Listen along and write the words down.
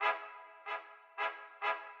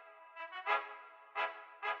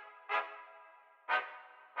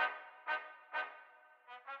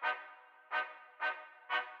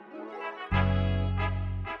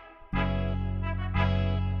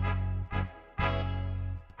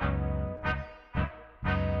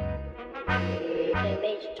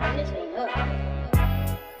Sage, turn this thing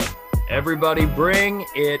up. Everybody bring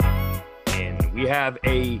it in. We have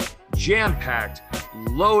a jam-packed,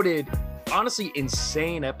 loaded, honestly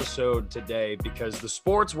insane episode today because the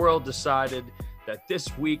sports world decided that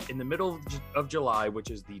this week in the middle of July,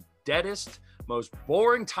 which is the deadest, most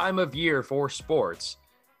boring time of year for sports,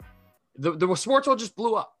 the sports world just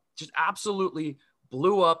blew up, just absolutely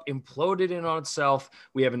blew up, imploded in on itself.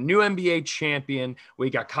 We have a new NBA champion. We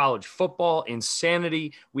got college football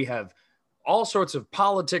insanity. We have all sorts of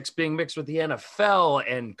politics being mixed with the NFL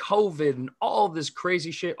and COVID and all this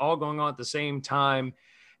crazy shit all going on at the same time.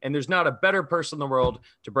 And there's not a better person in the world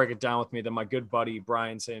to break it down with me than my good buddy,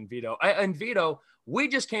 Brian Sanvido. And Vido, we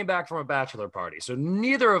just came back from a bachelor party. So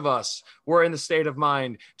neither of us were in the state of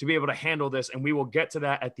mind to be able to handle this. And we will get to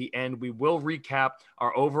that at the end. We will recap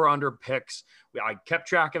our over-under picks. I kept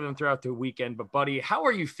track of them throughout the weekend. But, buddy, how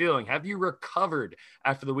are you feeling? Have you recovered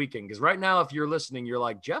after the weekend? Because right now, if you're listening, you're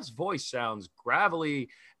like, Jeff's voice sounds gravelly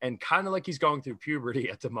and kind of like he's going through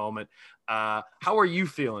puberty at the moment. How are you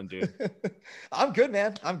feeling, dude? I'm good,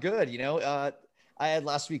 man. I'm good. I had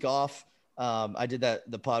last week off. I did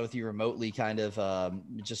the pod with you remotely, kind of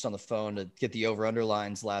just on the phone to get the over-under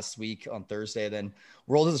lines last week on Thursday. Then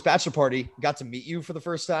rolled to this bachelor party. Got to meet you for the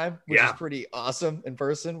first time, which is pretty awesome in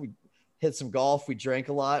person. We hit some golf. We drank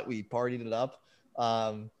a lot. We partied it up.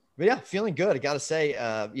 But yeah, feeling good. I got to say,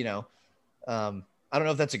 I don't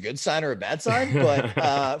know if that's a good sign or a bad sign,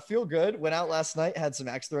 but feel good. Went out last night, had some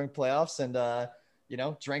axe throwing playoffs, and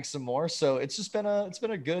drank some more. So it's been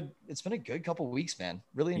a good couple of weeks, man.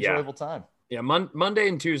 Really enjoyable time. Yeah, Monday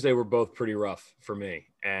and Tuesday were both pretty rough for me,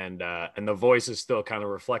 and the voice is still kind of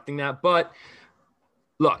reflecting that. But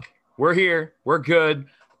look, we're here, we're good.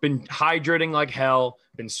 Been hydrating like hell,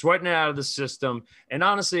 been sweating it out of the system, and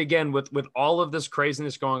honestly, again, with all of this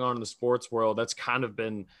craziness going on in the sports world, that's kind of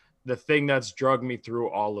been the thing that's drugged me through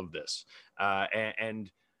all of this.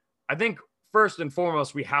 And I think first and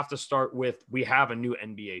foremost, we have to start with, we have a new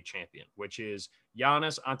NBA champion, which is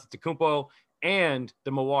Giannis Antetokounmpo and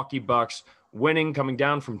the Milwaukee Bucks winning, coming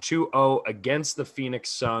down from 2-0 against the Phoenix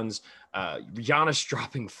Suns. Giannis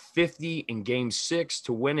dropping 50 in game 6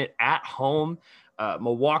 to win it at home.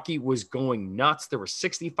 Milwaukee was going nuts. There were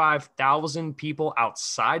 65,000 people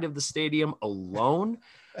outside of the stadium alone.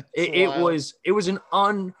 It was an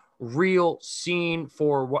unreal scene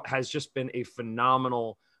for what has just been a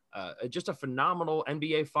phenomenal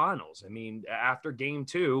NBA Finals. I mean, after game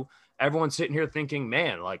 2, everyone's sitting here thinking,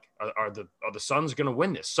 man, like, are the Suns going to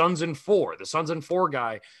win this? Suns in 4. The Suns in 4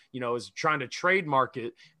 guy, is trying to trademark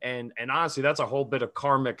it. And honestly, that's a whole bit of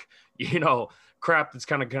karmic, crap that's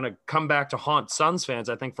kind of going to come back to haunt Suns fans,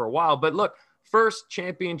 I think, for a while. But look, first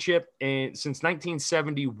championship since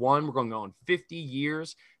 1971. We're going on 50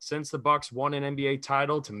 years since the Bucks won an NBA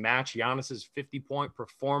title to match Giannis's 50-point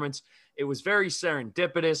performance. It was very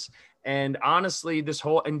serendipitous. And honestly, this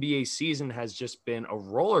whole NBA season has just been a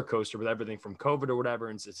roller coaster with everything from COVID or whatever.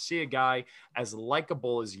 And to see a guy as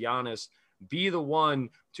likable as Giannis be the one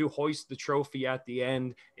to hoist the trophy at the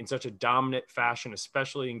end in such a dominant fashion,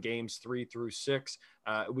 especially in games 3 through 6,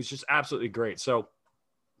 it was just absolutely great. So,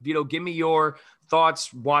 Vido, give me your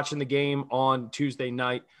thoughts watching the game on Tuesday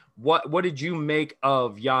night. What did you make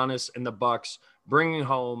of Giannis and the Bucks bringing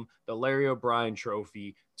home the Larry O'Brien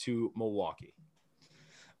trophy to Milwaukee?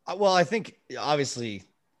 Well, I think obviously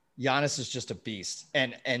Giannis is just a beast,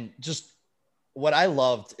 and just what I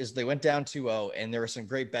loved is they went down 2-0, and there were some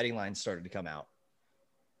great betting lines started to come out.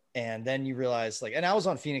 And then you realize, and I was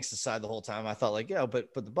on Phoenix's side the whole time. I thought,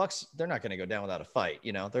 but the Bucks, they're not going to go down without a fight.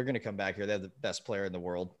 They're going to come back here. They have the best player in the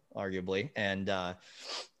world, arguably. And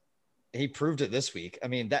he proved it this week. I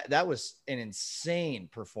mean, that was an insane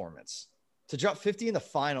performance to drop 50 in the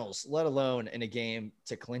finals, let alone in a game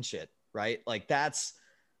to clinch it. Right. Like that's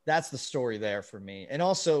the story there for me. And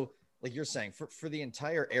also, like you're saying, for the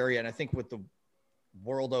entire area. And I think with the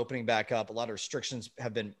world opening back up, a lot of restrictions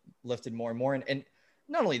have been lifted more and more. And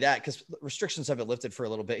not only that, because restrictions have been lifted for a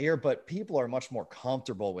little bit here, but people are much more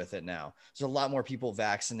comfortable with it now. There's a lot more people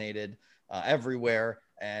vaccinated everywhere.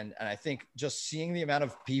 And I think just seeing the amount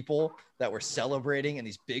of people that were celebrating in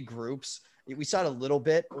these big groups, we saw it a little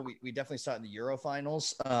bit. We definitely saw it in the Euro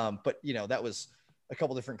finals. But, that was a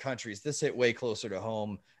couple different countries. This hit way closer to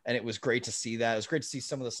home. And it was great to see that. It was great to see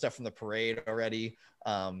some of the stuff from the parade already.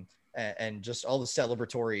 And just all the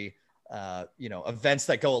celebratory events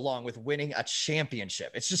that go along with winning a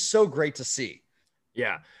championship. It's just so great to see.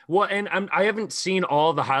 Yeah. Well, and I haven't seen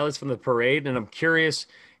all the highlights from the parade, and I'm curious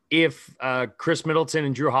if Chris Middleton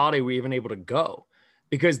and Drew Holiday were even able to go,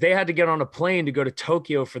 because they had to get on a plane to go to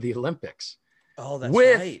Tokyo for the Olympics. Oh, that's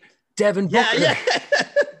with right. Devin Booker. Yeah.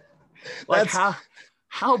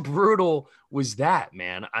 how brutal was that,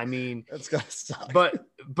 man? I mean, That's gotta suck.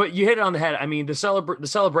 But you hit it on the head. I mean, the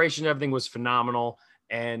celebration, everything was phenomenal.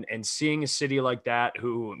 And seeing a city like that,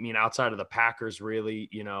 who, I mean, outside of the Packers, really,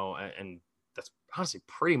 and that's honestly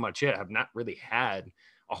pretty much it. Have not really had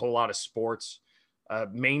a whole lot of sports,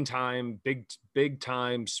 big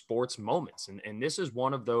time sports moments. And this is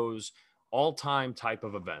one of those all-time type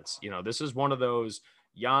of events. This is one of those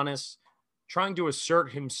Giannis trying to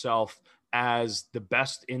assert himself as the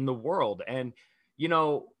best in the world. And,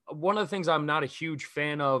 one of the things I'm not a huge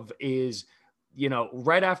fan of is,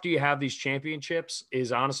 right after you have these championships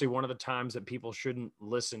is honestly one of the times that people shouldn't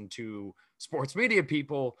listen to sports media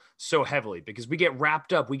people so heavily, because we get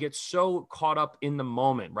wrapped up. We get so caught up in the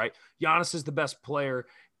moment, right? Giannis is the best player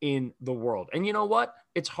in the world. And you know what?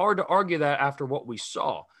 It's hard to argue that after what we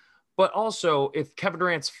saw. But also, if Kevin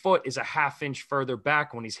Durant's foot is a half inch further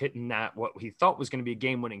back when he's hitting that, what he thought was going to be a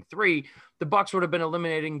game-winning three, the Bucks would have been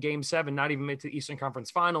eliminated in Game 7, not even made it to the Eastern Conference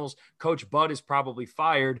Finals. Coach Bud is probably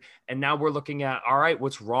fired, and now we're looking at, all right,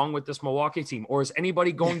 what's wrong with this Milwaukee team? Or is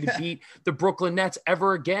anybody going to beat the Brooklyn Nets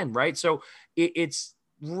ever again, right? So it's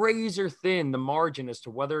razor thin, the margin as to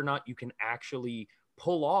whether or not you can actually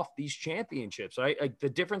pull off these championships, right? Like, the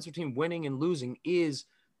difference between winning and losing is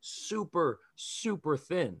super, super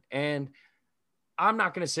thin. And I'm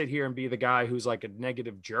not going to sit here and be the guy who's like a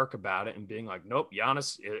negative jerk about it and being like, nope,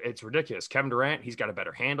 Giannis, it's ridiculous. Kevin Durant, he's got a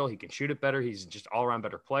better handle. He can shoot it better. He's just all around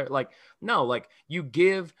better player. Like, no, like, you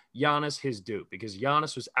give Giannis his due, because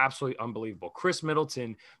Giannis was absolutely unbelievable. Chris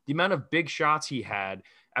Middleton, the amount of big shots he had,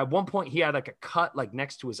 at one point he had like a cut like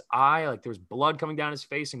next to his eye, like there was blood coming down his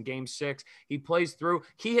face in Game 6. He plays through.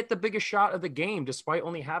 He hit the biggest shot of the game despite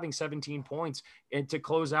only having 17 points and to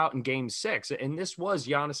close out in Game 6. And this was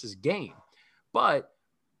Giannis's game. But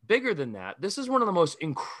bigger than that, this is one of the most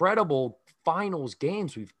incredible finals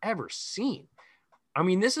games we've ever seen. I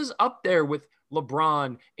mean, this is up there with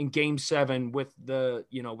LeBron in Game 7 with the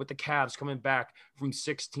Cavs coming back from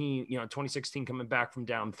 2016 coming back from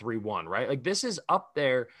down 3-1, right? Like, this is up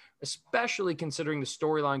there, especially considering the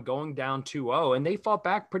storyline going down 2-0. And they fought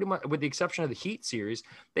back pretty much, with the exception of the Heat series.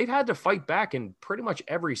 They've had to fight back in pretty much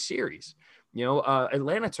every series.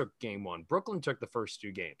 Atlanta took Game 1. Brooklyn took the first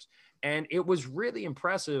 2 games. And it was really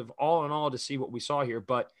impressive all in all to see what we saw here.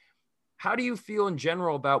 But how do you feel in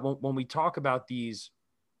general about when we talk about these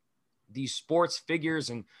sports figures,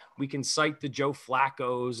 and we can cite the Joe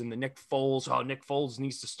Flacco's and the Nick Foles? Oh, Nick Foles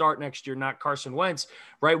needs to start next year, not Carson Wentz,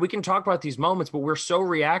 right? We can talk about these moments, but we're so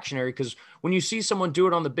reactionary because when you see someone do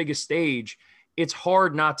it on the biggest stage, it's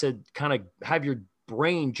hard not to kind of have your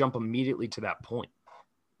brain jump immediately to that point.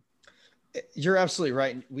 You're absolutely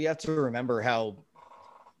right. We have to remember how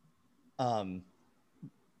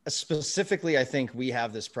specifically, I think we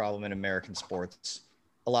have this problem in American sports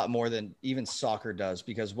a lot more than even soccer does,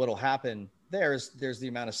 because what'll happen there is there's the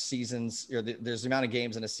amount of seasons, or there's the amount of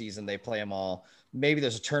games in a season. They play them all. Maybe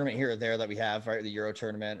there's a tournament here or there that we have, right? The Euro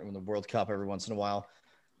tournament or the World Cup every once in a while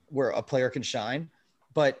where a player can shine.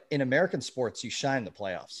 But in American sports, you shine in the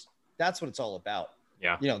playoffs. That's what it's all about.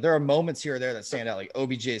 Yeah. There are moments here or there that stand out, like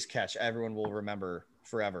OBJ's catch. Everyone will remember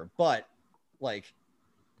forever. But like,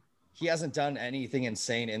 he hasn't done anything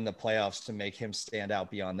insane in the playoffs to make him stand out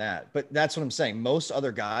beyond that. But that's what I'm saying. Most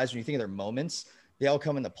other guys, when you think of their moments, they all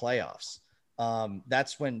come in the playoffs.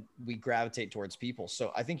 That's when we gravitate towards people.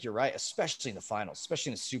 So I think you're right, especially in the finals,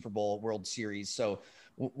 especially in the Super Bowl, World Series. So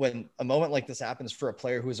when a moment like this happens for a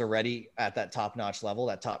player who's already at that top-notch level,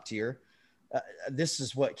 that top tier, this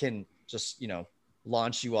is what can just,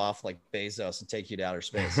 launch you off like Bezos and take you to outer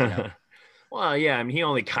space. Well, yeah, I mean, he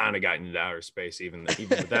only kind of got into outer space even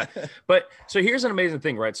with that. But so here's an amazing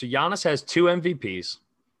thing, right? So Giannis has 2 MVPs,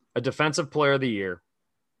 a Defensive Player of the Year,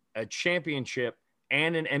 a championship,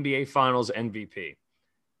 and an NBA Finals MVP.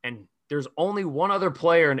 And there's only one other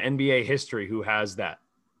player in NBA history who has that.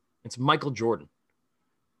 It's Michael Jordan.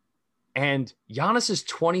 And Giannis is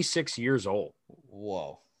 26 years old.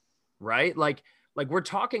 Whoa. Right? Like we're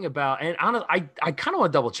talking about, and I kind of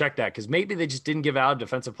want to double check that, because maybe they just didn't give out a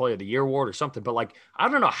Defensive Player of the Year award or something. But like, I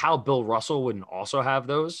don't know how Bill Russell wouldn't also have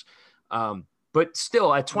those. But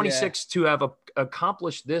still, at 26 to have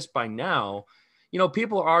accomplished this by now,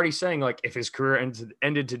 people are already saying, like, if his career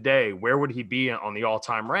ended today, where would he be on the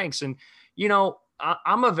all-time ranks? And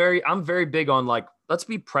I'm very big on, like, let's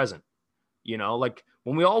be present. Like,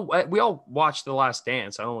 when we all watched The Last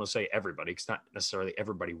Dance, I don't want to say everybody, because not necessarily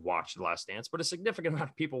everybody watched The Last Dance, but a significant amount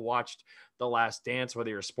of people watched The Last Dance, whether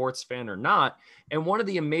you're a sports fan or not. And one of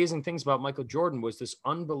the amazing things about Michael Jordan was this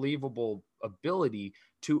unbelievable ability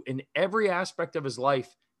to, in every aspect of his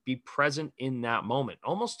life, be present in that moment,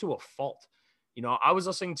 almost to a fault. You know, I was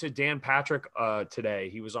listening to Dan Patrick today.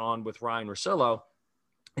 He was on with Ryan Russillo,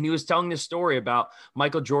 and he was telling this story about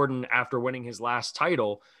Michael Jordan after winning his last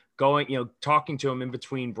title, going, you know, talking to him in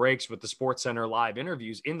between breaks with the SportsCenter live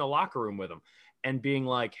interviews in the locker room with him and being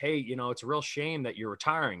like, hey, you know, it's a real shame that you're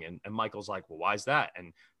retiring. And Michael's like, well, why is that?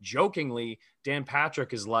 And jokingly, Dan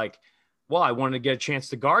Patrick is like, well, I wanted to get a chance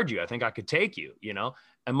to guard you. I think I could take you, you know?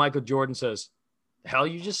 And Michael Jordan says, the hell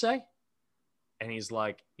you just say? And he's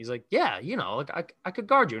like, yeah, you know, like I could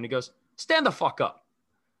guard you. And he goes, stand the fuck up.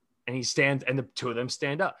 And he stands, and the two of them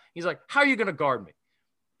stand up. He's like, how are you going to guard me?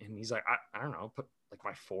 And he's like, I don't know, put like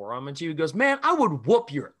my forearm into you. He goes, man, I would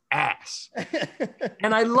whoop your ass.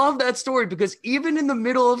 And I love that story because even in the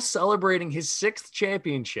middle of celebrating his 6th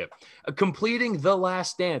championship, completing the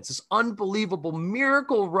last dance, this unbelievable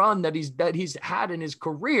miracle run that he's had in his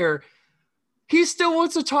career, he still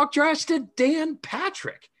wants to talk trash to Dan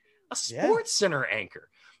Patrick, a Sports Center anchor,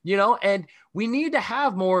 you know, and we need to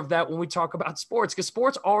have more of that when we talk about sports, because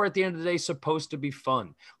sports are at the end of the day supposed to be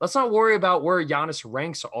fun. Let's not worry about where Giannis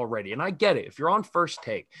ranks already. And I get it. If you're on First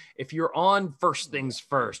Take, if you're on First Things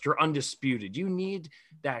First, you're undisputed. You need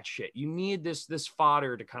that shit. You need this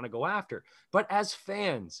fodder to kind of go after. But as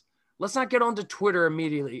fans, let's not get onto Twitter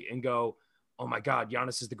immediately and go, oh my God,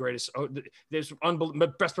 Giannis is the greatest. Oh, there's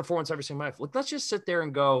best performance I've ever seen in my life. Like, let's just sit there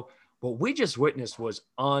and go, what we just witnessed was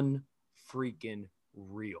unfreaking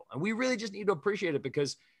real. And we really just need to appreciate it,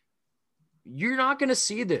 because you're not going to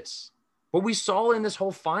see this. What we saw in this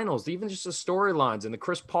whole finals, even just the storylines and the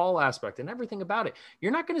Chris Paul aspect and everything about it,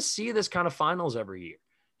 you're not going to see this kind of finals every year.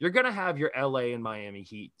 You're going to have your LA and Miami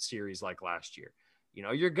Heat series like last year. You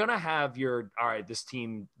know, you're going to have your, all right, this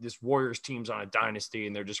Warriors team's on a dynasty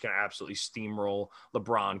and they're just going to absolutely steamroll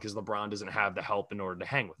LeBron because LeBron doesn't have the help in order to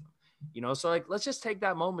hang with them. You know, so like, let's just take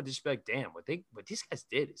that moment to just be like, damn, what these guys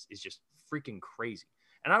did is just freaking crazy.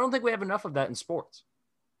 And I don't think we have enough of that in sports.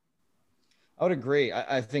 I would agree.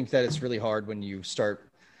 I think that it's really hard when you start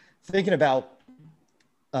thinking about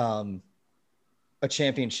a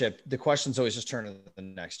championship. The questions always just turn to the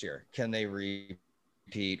next year. Can they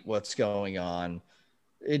repeat? What's going on?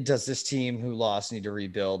 Does this team who lost need to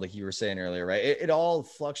rebuild, like you were saying earlier, right? It all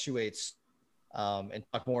fluctuates, and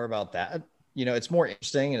talk more about that. You know, it's more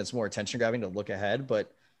interesting and it's more attention grabbing to look ahead,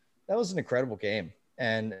 but that was an incredible game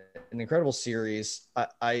and an incredible series.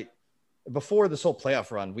 I before this whole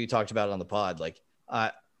playoff run, we talked about it on the pod. Like,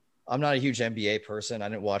 I'm not a huge NBA person. I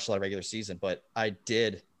didn't watch a lot of regular season, but I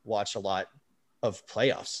did watch a lot of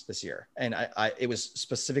playoffs this year. And it was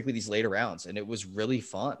specifically these later rounds, and it was really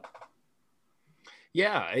fun.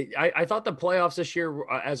 Yeah, I thought the playoffs this year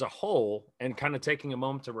as a whole, and kind of taking a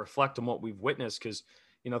moment to reflect on what we've witnessed, because,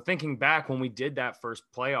 you know, thinking back when we did that first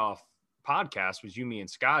playoff podcast was you, me, and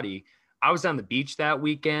Scotty. I was on the beach that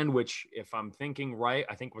weekend, which, if I'm thinking right,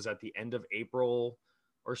 I think was at the end of April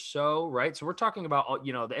or so, right? So we're talking about,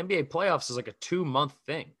 you know, the NBA playoffs is like a 2-month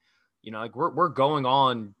thing. You know, like we're going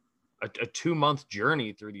on a 2-month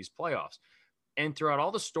journey through these playoffs. And throughout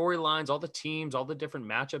all the storylines, all the teams, all the different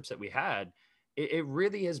matchups that we had, it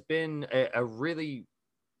really has been a really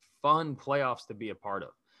fun playoffs to be a part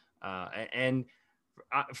of. And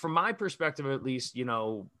from my perspective, at least, you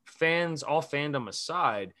know, fans, all fandom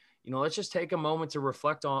aside, you know, let's just take a moment to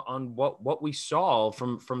reflect on what we saw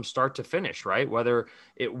from start to finish, right? Whether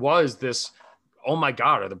it was this, oh my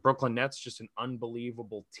God, are the Brooklyn Nets just an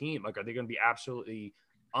unbelievable team? Like, are they going to be absolutely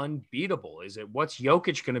unbeatable? Is it, what's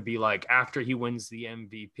Jokic going to be like after he wins the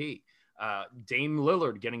MVP? Dame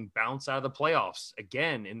Lillard getting bounced out of the playoffs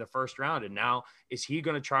again in the first round. And now is he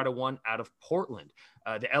going to try to one out of Portland?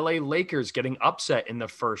 The LA Lakers getting upset in the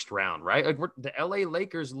first round, right? Like, the LA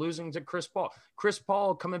Lakers losing to Chris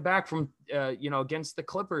Paul coming back from, against the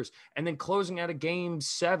Clippers, and then closing out a game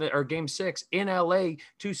 6 in LA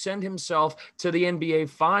to send himself to the NBA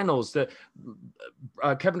finals.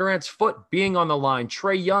 Kevin Durant's foot being on the line,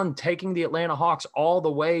 Trae Young taking the Atlanta Hawks all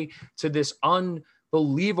the way to this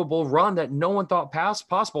unbelievable run that no one thought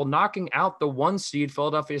possible, knocking out the 1 seed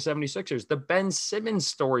Philadelphia 76ers, the Ben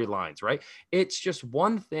Simmons storylines, right? It's just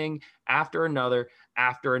one thing after another.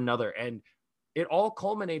 And it all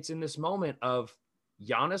culminates in this moment of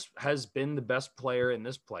Giannis has been the best player in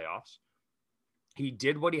this playoffs. He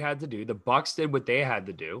did what he had to do. The Bucks did what they had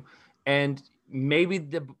to do. And maybe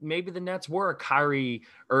the Nets were a Kyrie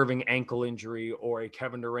Irving ankle injury or a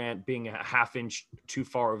Kevin Durant being a half inch too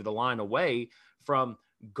far over the line away from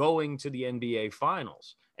going to the NBA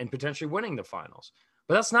finals and potentially winning the finals.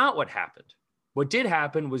 But that's not what happened. What did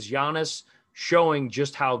happen was Giannis showing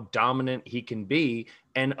just how dominant he can be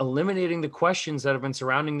and eliminating the questions that have been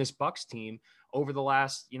surrounding this Bucks team over the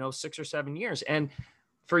last, 6 or 7 years. And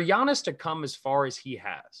for Giannis to come as far as he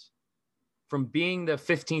has, from being the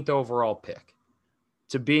 15th overall pick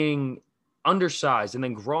to being undersized and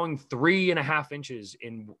then growing 3.5 inches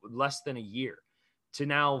in less than a year, to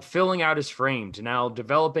now filling out his frame, to now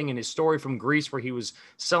developing in his story from Greece where he was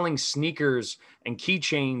selling sneakers and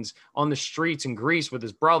keychains on the streets in Greece with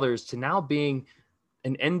his brothers, to now being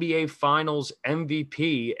an NBA Finals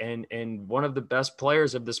MVP and one of the best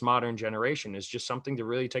players of this modern generation, is just something to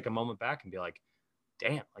really take a moment back and be like,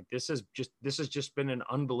 damn, like this has just been an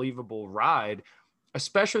unbelievable ride,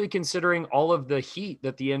 especially considering all of the heat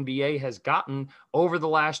that the NBA has gotten over the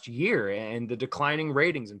last year and the declining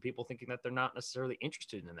ratings and people thinking that they're not necessarily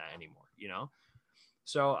interested in that anymore, you know?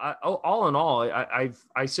 So all in all,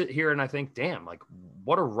 I sit here and I think, damn, like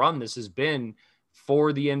what a run this has been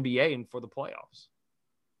for the NBA and for the playoffs.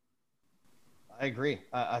 I agree.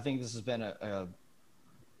 I think this has been a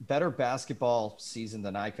better basketball season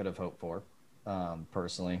than I could have hoped for,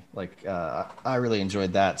 personally. Like, I really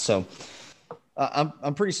enjoyed that. So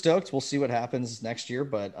I'm pretty stoked. We'll see what happens next year,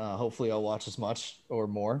 but hopefully I'll watch as much or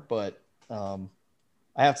more. But I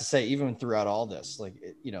have to say, even throughout all this, like,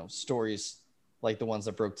 stories like the ones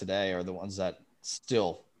that broke today are the ones that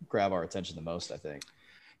still grab our attention the most, I think.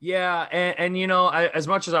 Yeah. And as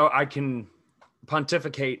much as I can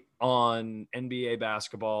pontificate on NBA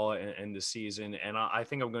basketball and the season, and I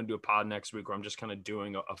think I'm going to do a pod next week where I'm just kind of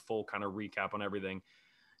doing a full kind of recap on everything.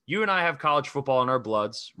 You and I have college football in our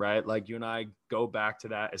bloods, right? Like you and I go back to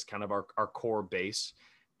that as kind of our core base.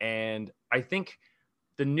 And I think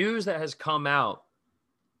the news that has come out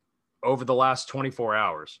over the last 24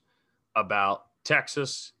 hours about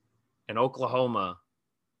Texas and Oklahoma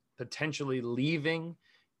potentially leaving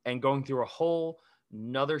and going through a whole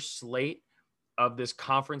another slate of this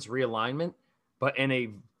conference realignment, but in a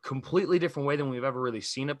completely different way than we've ever really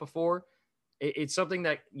seen it before. It's something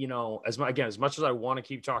that, as much as I want to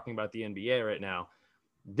keep talking about the NBA right now,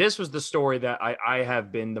 this was the story that I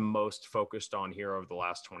have been the most focused on here over the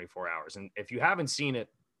last 24 hours. And if you haven't seen it,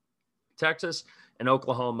 Texas and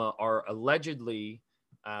Oklahoma are allegedly,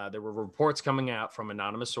 there were reports coming out from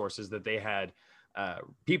anonymous sources that they had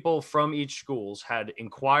people from each schools had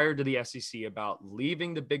inquired to the SEC about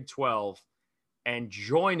leaving the Big 12 and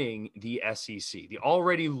joining the SEC, the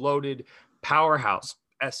already loaded powerhouse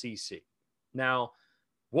SEC. Now,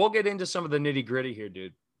 we'll get into some of the nitty gritty here,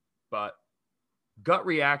 dude, but gut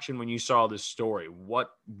reaction when you saw this story, what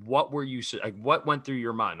were you like? What went through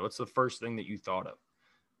your mind? What's the first thing that you thought of?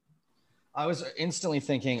 I was instantly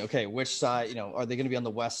thinking, okay, which side, are they going to be on the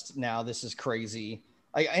West now? This is crazy.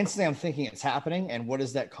 I'm thinking it's happening. And what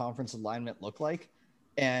does that conference alignment look like?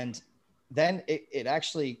 And then it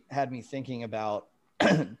actually had me thinking about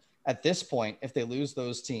at this point, if they lose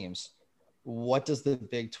those teams, what does the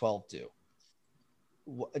Big 12 do?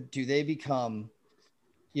 Do they become,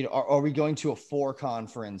 are we going to a four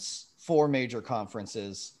major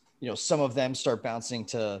conferences? Some of them start bouncing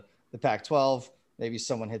to the Pac-12. Maybe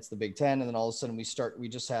someone hits the Big 10, and then all of a sudden we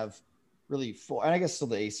just have really four, and I guess still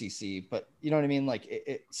the ACC, but you know what I mean? Like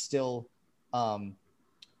it still,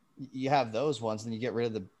 you have those ones, and you get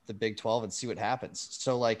rid of the Big 12 and see what happens.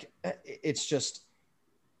 So like, it's just,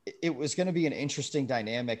 it was going to be an interesting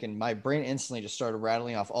dynamic, and my brain instantly just started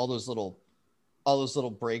rattling off all those little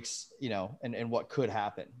breaks, and what could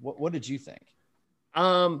happen. What did you think?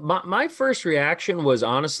 My first reaction was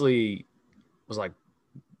honestly like,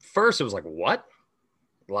 first it was like, what?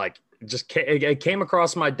 Like it came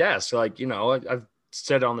across my desk. Like, I've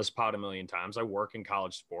said on this pod a million times, I work in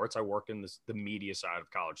college sports. I work in the media side of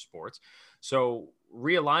college sports. So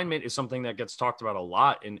realignment is something that gets talked about a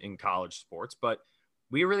lot in college sports, but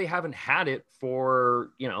we really haven't had it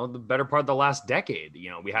for, the better part of the last decade.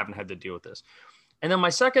 We haven't had to deal with this. And then my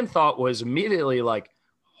second thought was immediately like,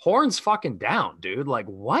 horns fucking down, dude. Like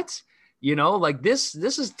what? Like this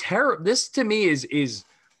is terrible. This to me is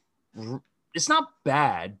it's not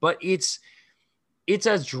bad, but it's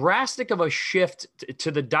as drastic of a shift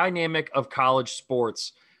to the dynamic of college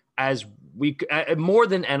sports as we more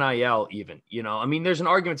than NIL even, I mean, there's an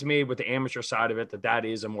argument to me with the amateur side of it that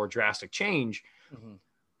is a more drastic change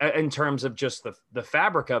in terms of just the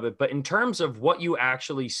fabric of it. But in terms of what you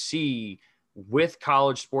actually see with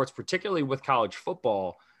college sports, particularly with college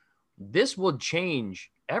football, this will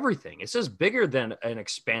change everything. This is bigger than an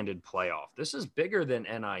expanded playoff. This is bigger than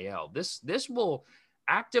NIL. This will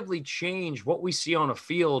actively change what we see on a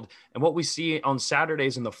field and what we see on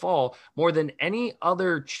Saturdays in the fall more than any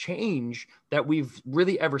other change that we've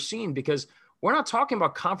really ever seen, because we're not talking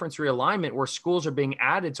about conference realignment where schools are being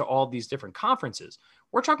added to all these different conferences.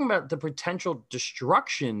 We're talking about the potential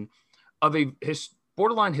destruction of a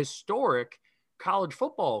borderline historic college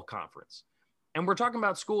football conference. And we're talking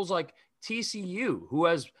about schools like TCU, who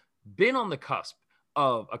has been on the cusp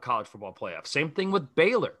of a college football playoff. Same thing with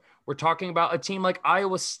Baylor. We're talking about a team like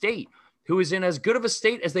Iowa State, who is in as good of a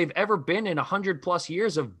state as they've ever been in 100+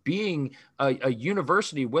 years of being a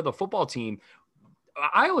university with a football team.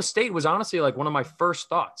 Iowa State was honestly like one of my first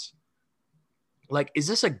thoughts. Like, is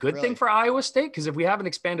this a good thing for Iowa State? Because if we have an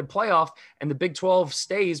expanded playoff and the Big 12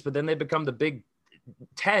 stays, but then they become the Big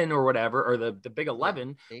 10 or whatever, or the Big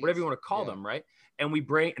 11, whatever you want to call them, right? And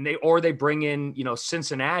they bring in,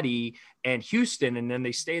 Cincinnati and Houston, and then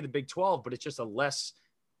they stay the Big 12, but it's just a less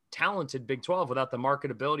talented Big 12 without the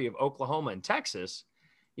marketability of Oklahoma and Texas.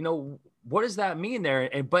 What does that mean there?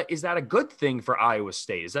 But is that a good thing for Iowa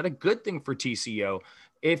State? Is that a good thing for TCO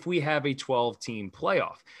if we have a 12-team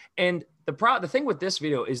playoff? And the thing with this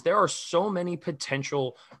video is there are so many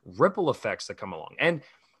potential ripple effects that come along. And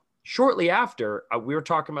shortly after, we were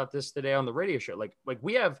talking about this today on the radio show. Like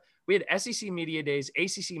we had SEC media days,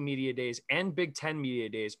 ACC media days, and Big Ten media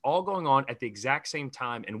days all going on at the exact same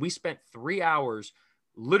time. And we spent 3 hours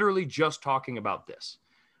literally just talking about this.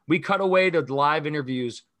 We cut away to live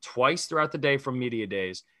interviews twice throughout the day from media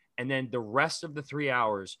days. And then the rest of the 3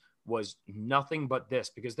 hours was nothing but this,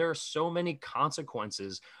 because there are so many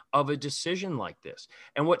consequences of a decision like this.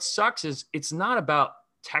 And what sucks is it's not about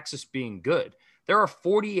Texas being good. There are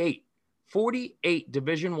 48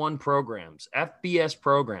 Division I programs, FBS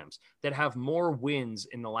programs, that have more wins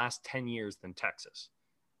in the last 10 years than Texas.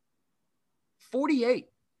 48,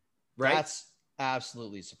 right? That's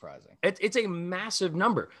absolutely surprising. It's a massive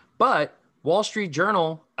number. But Wall Street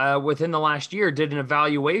Journal, within the last year, did an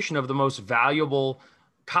evaluation of the most valuable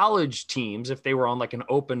college teams if they were on like an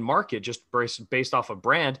open market, just based off of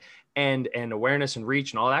brand and awareness and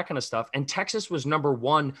reach and all that kind of stuff. And Texas was number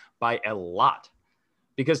one by a lot,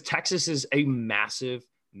 because Texas is a massive,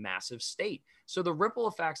 massive state. So the ripple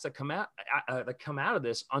effects that come out of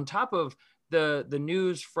this, on top of the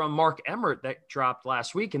news from Mark Emmert that dropped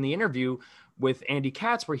last week in the interview with Andy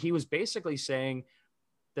Katz, where he was basically saying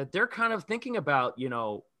that they're kind of thinking about,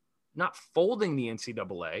 not folding the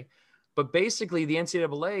NCAA, but basically the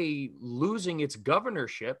NCAA losing its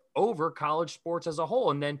governorship over college sports as a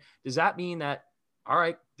whole. And then does that mean that, all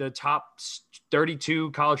right, the top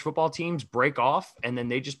 32 college football teams break off and then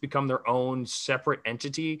they just become their own separate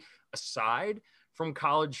entity aside from the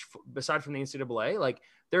NCAA? Like,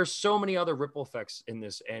 there's so many other ripple effects in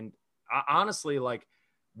this. And honestly, like,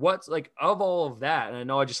 what's like of all of that, and I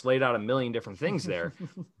know I just laid out a million different things there,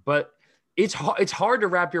 but it's hard to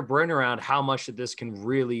wrap your brain around how much of this can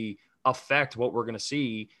really affect what we're going to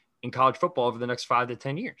see in college football over the next 5 to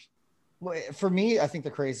 10 years. Well, for me, I think the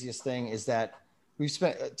craziest thing is that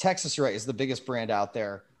Texas, you're right, is the biggest brand out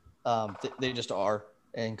there. They just are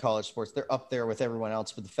in college sports. They're up there with everyone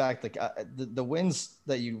else. But the fact that the wins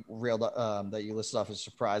that you listed off is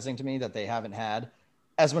surprising to me, that they haven't had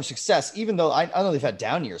as much success, even though I know they've had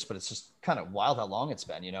down years, but it's just kind of wild how long it's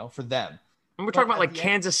been, for them. And we're talking about like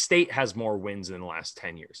Kansas State has more wins in the last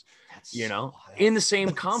 10 years, in the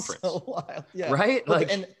same conference. So wild. Yeah. Right.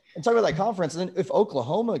 Like, and talk about that conference. And then if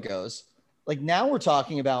Oklahoma goes, like, now we're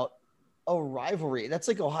talking about a rivalry. That's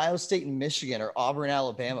like Ohio State and Michigan, or Auburn,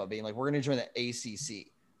 Alabama being like, we're going to join the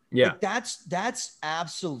ACC. Yeah. Like, that's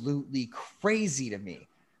absolutely crazy to me.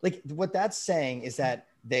 Like, what that's saying is that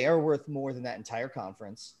they are worth more than that entire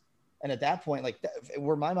conference. And at that point, like,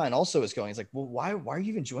 where my mind also is going is like, well, why are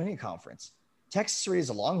you even joining a conference? Texas already is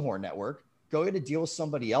a Longhorn network. Go get a deal with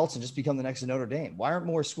somebody else and just become the next Notre Dame. Why aren't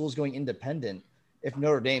more schools going independent if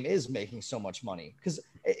Notre Dame is making so much money? Because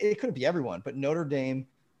it couldn't be everyone, but Notre Dame,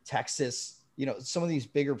 Texas, some of these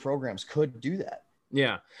bigger programs could do that.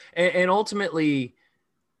 Yeah. And ultimately,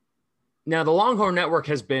 now the Longhorn Network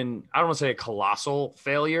has been, I don't want to say a colossal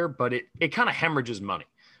failure, but it kind of hemorrhages money,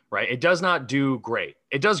 right? It does not do great.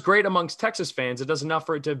 It does great amongst Texas fans. It does enough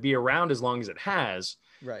for it to be around as long as it has.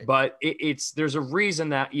 Right. But there's a reason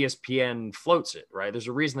that ESPN floats it, right? There's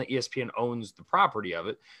a reason that ESPN owns the property of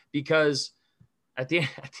it, because at the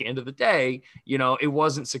end of the day, it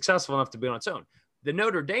wasn't successful enough to be on its own. The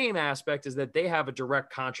Notre Dame aspect is that they have a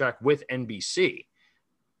direct contract with NBC,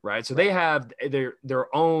 right? So they have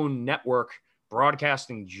their own network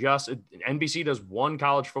broadcasting. Just NBC does one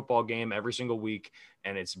college football game every single week,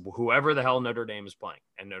 and it's whoever the hell Notre Dame is playing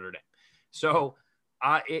and Notre Dame. So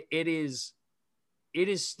it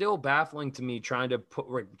is still baffling to me trying to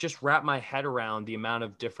just wrap my head around the amount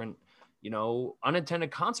of different,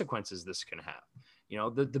 unintended consequences this can have.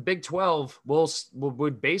 The Big 12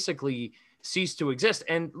 would basically cease to exist.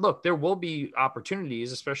 And look, there will be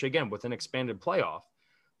opportunities, especially again with an expanded playoff.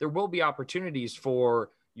 There will be opportunities for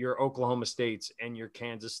your Oklahoma States and your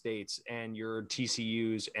Kansas States and your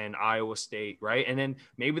TCUs and Iowa State, right? And then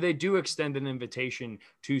maybe they do extend an invitation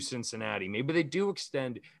to Cincinnati. Maybe they do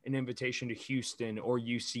extend an invitation to Houston or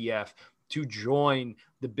UCF to join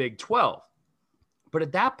the Big 12. But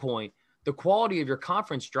at that point, the quality of your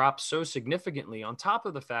conference drops so significantly, on top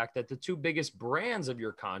of the fact that the two biggest brands of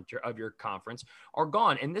your conference are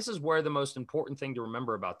gone. And this is where the most important thing to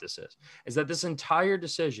remember about this is that this entire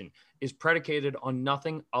decision is predicated on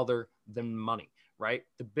nothing other than money, right?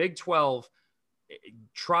 The Big 12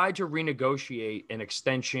 tried to renegotiate an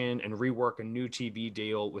extension and rework a new TV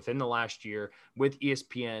deal within the last year with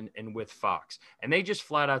ESPN and with Fox. And they just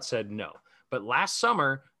flat out said no. But last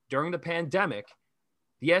summer, during the pandemic,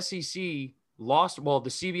 the SEC the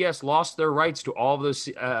CBS lost their rights to all of those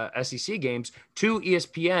SEC games to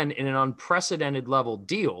ESPN in an unprecedented level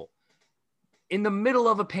deal in the middle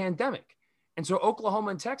of a pandemic. And so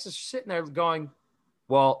Oklahoma and Texas are sitting there going,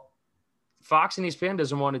 well, Fox and ESPN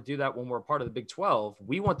doesn't want to do that when we're part of the Big 12.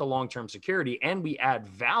 We want the long-term security, and we add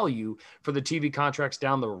value for the TV contracts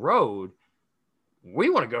down the road.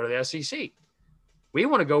 We want to go to the SEC. We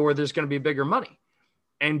want to go where there's going to be bigger money.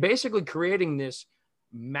 And basically creating this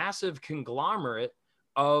massive conglomerate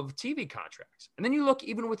of TV contracts. And then you look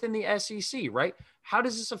even within the SEC, right? How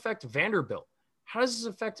does this affect Vanderbilt? How does this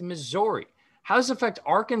affect Missouri? How does it affect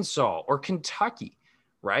Arkansas or Kentucky,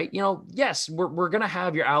 right? Yes, we're going to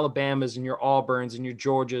have your Alabamas and your Auburns and your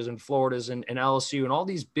Georgias and Floridas and LSU and all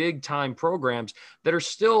these big time programs that are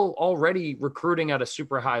still already recruiting at a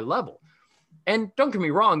super high level. And don't get me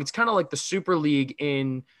wrong, it's kind of like the Super League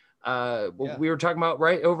in we were talking about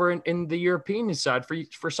right over in the European side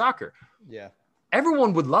for soccer. Yeah.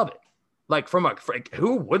 Everyone would love it. Like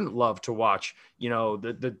who wouldn't love to watch,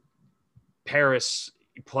 the Paris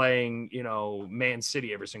playing, Man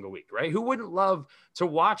City every single week, right? Who wouldn't love to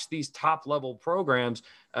watch these top level programs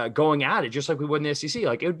going at it, just like we would in the SEC?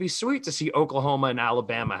 Like, it would be sweet to see Oklahoma and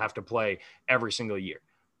Alabama have to play every single year.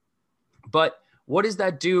 But what does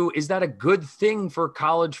that do? Is that a good thing for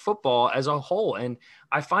college football as a whole? And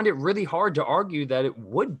I find it really hard to argue that it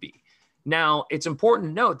would be. Now, it's important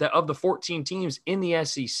to note that of the 14 teams in the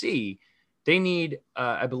SEC, they need,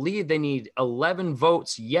 I believe they need 11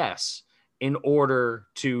 votes yes in order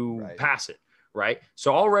to pass it, right?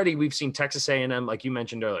 So already we've seen Texas A&M, like you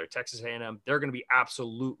mentioned earlier, Texas A&M, they're going to be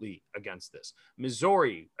absolutely against this.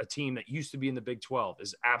 Missouri, a team that used to be in the Big 12,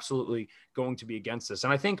 is absolutely going to be against this.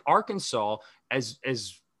 And I think Arkansas, as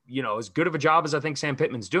good of a job as I think Sam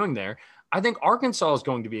Pittman's doing there, I think Arkansas is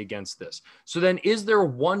going to be against this. So then is there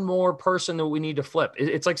one more person that we need to flip?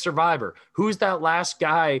 It's like Survivor. Who's that last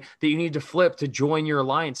guy that you need to flip to join your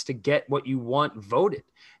alliance to get what you want voted?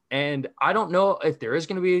 And I don't know if there is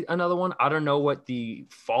going to be another one. I don't know what the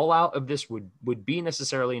fallout of this would be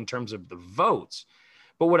necessarily in terms of the votes.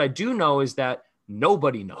 But what I do know is that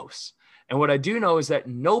nobody knows. And what I do know is that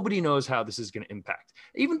nobody knows how this is going to impact.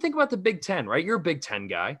 Even think about the Big Ten, right? You're a Big Ten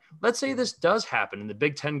guy. Let's say this does happen and the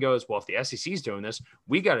Big Ten goes, well, if the SEC is doing this,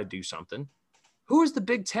 we got to do something. Who is the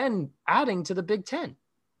Big Ten adding to the Big Ten?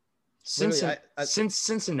 Since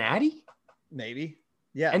Cincinnati? Maybe.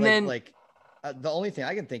 Yeah. And then the only thing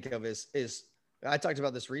I can think of is I talked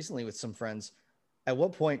about this recently with some friends. At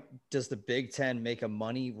what point does the Big Ten make a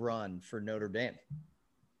money run for Notre Dame?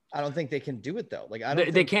 I don't think they can do it though. Like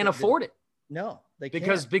they can't afford it. No, they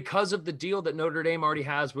can't. Because of the deal that Notre Dame already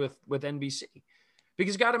has with NBC.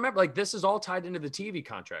 Because you got to remember, like, this is all tied into the TV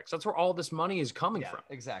contracts. That's where all this money is coming from.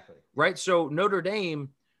 Exactly. Right. So Notre Dame,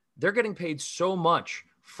 they're getting paid so much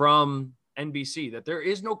from NBC that there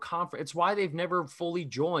is no conference. It's why they've never fully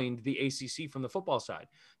joined the ACC from the football side,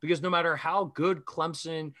 because no matter how good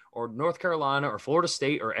Clemson or North Carolina or Florida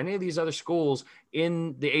State or any of these other schools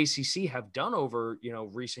in the ACC have done over,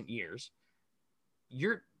 recent years,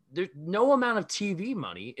 there's no amount of TV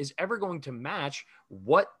money is ever going to match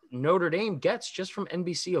what Notre Dame gets just from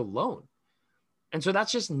NBC alone. And so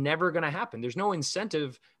that's just never going to happen. There's no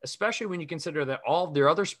incentive, especially when you consider that all of their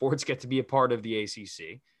other sports get to be a part of the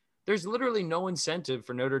ACC. There's literally no incentive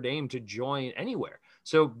for Notre Dame to join anywhere.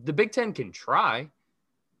 So the Big Ten can try,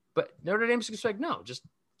 but Notre Dame's just like, no, just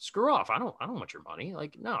screw off. I don't want your money.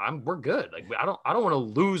 Like, no, we're good. Like, I don't want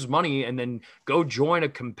to lose money and then go join a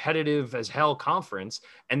competitive as hell conference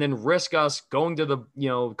and then risk us going to the,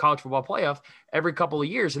 college football playoff every couple of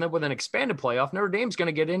years. And then with an expanded playoff, Notre Dame's going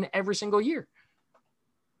to get in every single year.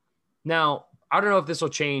 Now, I don't know if this will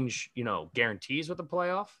change, guarantees with the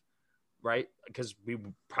playoff, right? Because we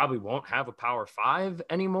probably won't have a Power Five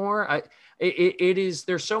anymore.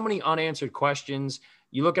 There's so many unanswered questions.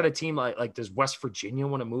 You look at a team like does West Virginia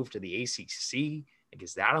want to move to the ACC? Like,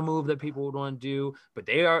 is that a move that people would want to do? But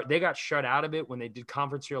they got shut out of it when they did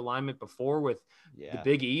conference realignment before with the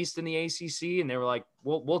Big East and the ACC, and they were like,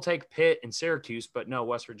 we'll take Pitt and Syracuse, but no,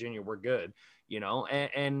 West Virginia, we're good,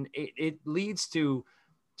 and it leads to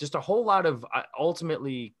just a whole lot of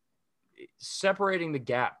ultimately separating the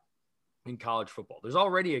gap in college football. There's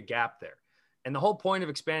already a gap there. And the whole point of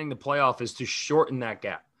expanding the playoff is to shorten that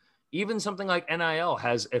gap. Even something like NIL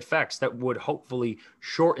has effects that would hopefully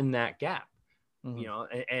shorten that gap,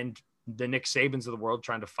 and the Nick Sabans of the world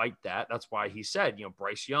trying to fight that. That's why he said,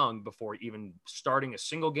 Bryce Young, before even starting a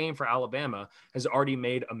single game for Alabama, has already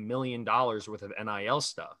made $1 million worth of NIL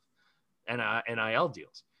stuff and NIL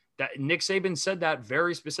deals. That Nick Saban said that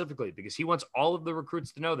very specifically because he wants all of the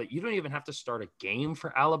recruits to know that you don't even have to start a game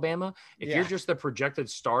for Alabama. If you're just the projected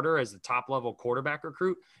starter as the top level quarterback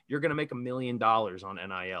recruit, you're going to make $1 million on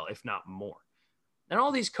NIL, if not more. And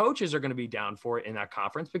all these coaches are going to be down for it in that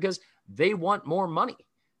conference because they want more money.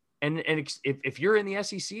 And if you're in the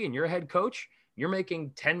SEC and you're a head coach, you're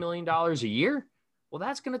making $10 million a year. Well,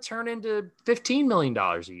 that's going to turn into $15 million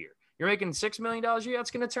a year. You're making $6 million a year.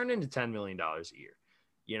 That's going to turn into $10 million a year.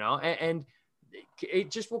 And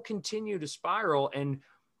it just will continue to spiral. And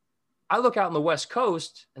I look out on the West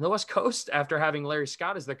Coast, and the West Coast, after having Larry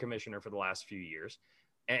Scott as the commissioner for the last few years,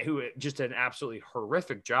 and who just did an absolutely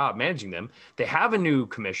horrific job managing them, they have a new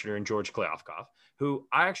commissioner in George Kliavkoff, who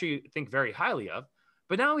I actually think very highly of.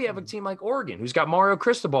 But now we have a team like Oregon, who's got Mario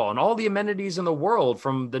Cristobal and all the amenities in the world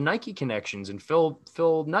from the Nike connections and Phil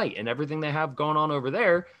Knight and everything they have going on over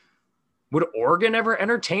there. Would Oregon ever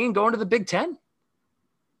entertain going to the Big Ten?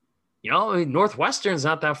 Northwestern's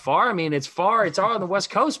not that far. I mean, it's far. It's all on the West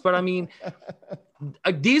Coast. But, I mean,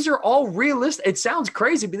 these are all realistic. It sounds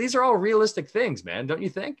crazy, but these are all realistic things, man. Don't you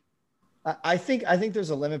think? I think there's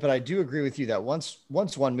a limit, but I do agree with you that once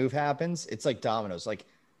one move happens, it's like dominoes. Like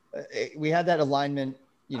we had that alignment,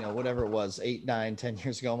 whatever it was, 8, 9, 10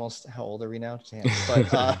 years ago almost. How old are we now?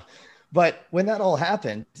 But when that all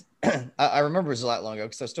happened, I remember it was a lot long ago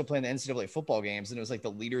because I was still playing the NCAA football games, and it was like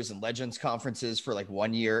the leaders and legends conferences for like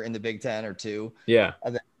 1 year in the Big Ten or 2. Yeah.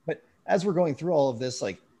 But as we're going through all of this,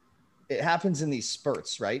 like it happens in these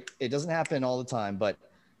spurts, right? It doesn't happen all the time, but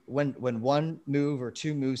when one move or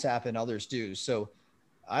 2 moves happen, others do. So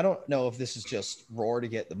I don't know if this is just roar to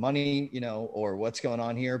get the money, or what's going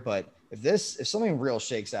on here. But if something real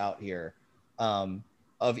shakes out here,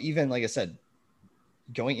 of even, like I said,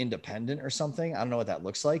 going independent or something, I don't know what that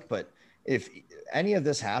looks like, but if any of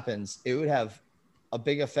this happens, it would have a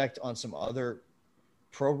big effect on some other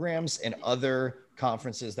programs and other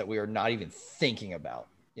conferences that we are not even thinking about,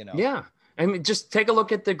 Yeah. I mean, just take a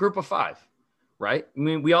look at the group of 5, right? I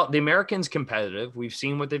mean, the Americans competitive. We've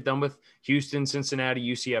seen what they've done with Houston, Cincinnati,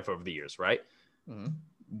 UCF over the years, right? Mm-hmm.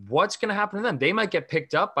 What's going to happen to them? They might get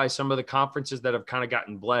picked up by some of the conferences that have kind of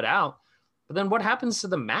gotten bled out, but then what happens to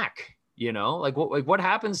the MAC? What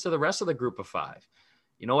happens to the rest of the group of 5?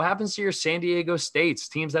 What happens to your San Diego States,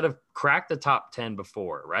 teams that have cracked the top 10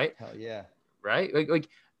 before, right? Hell yeah. Right.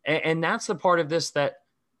 And that's the part of this that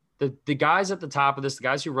the guys at the top of this, the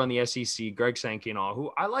guys who run the SEC, Greg Sankey and all,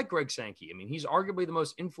 who I like Greg Sankey. I mean, he's arguably the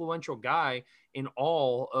most influential guy in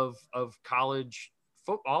all of college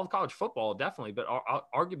football, all of college football, definitely, but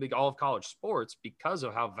arguably all of college sports because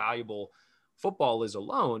of how valuable football is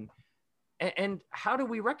alone. And how do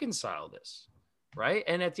we reconcile this, right?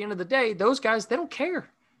 And at the end of the day, those guys, they don't care.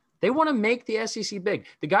 They want to make the SEC big.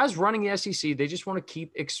 The guys running the SEC, they just want to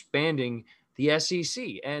keep expanding the SEC.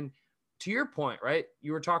 And to your point, right,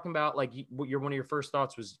 you were talking about like one of your first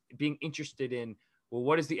thoughts was being interested in, well,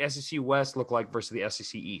 what does the SEC West look like versus the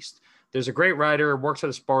SEC East? There's a great writer, works at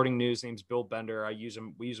the Sporting News, name's Bill Bender. We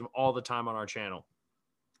use him all the time on our channel.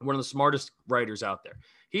 One of the smartest writers out there.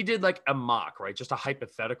 He did like a mock, right? Just a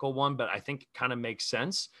hypothetical one, but I think it kind of makes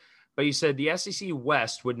sense. But he said the SEC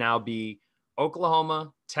West would now be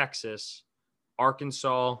Oklahoma, Texas,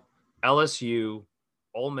 Arkansas, LSU,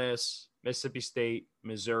 Ole Miss, Mississippi State,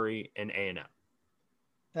 Missouri, and A&M.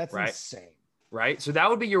 That's right? Insane. Right? So that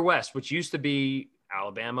would be your West, which used to be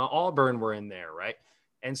Alabama, Auburn were in there, right?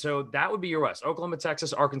 And so that would be your West. Oklahoma,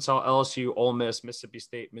 Texas, Arkansas, LSU, Ole Miss, Mississippi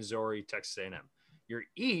State, Missouri, Texas A&M. Your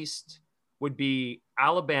East would be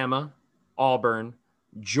Alabama, Auburn,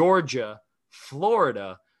 Georgia,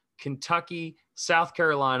 Florida, Kentucky, South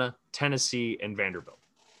Carolina, Tennessee, and Vanderbilt.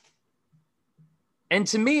 And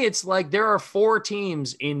to me, it's like there are 4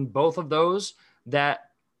 teams in both of those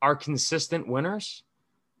that are consistent winners.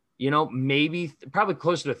 Maybe probably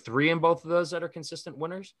closer to 3 in both of those that are consistent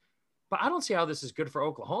winners. But I don't see how this is good for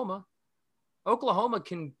Oklahoma. Oklahoma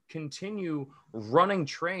can continue running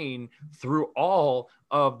train through all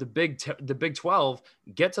of the Big 12,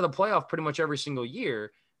 get to the playoff pretty much every single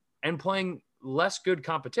year, and playing less good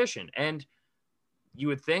competition. And you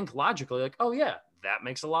would think logically, like, oh yeah, that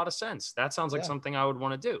makes a lot of sense. That sounds like something I would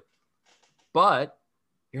want to do. But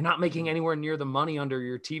you're not making anywhere near the money under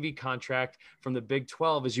your TV contract from the Big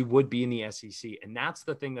 12 as you would be in the SEC. And that's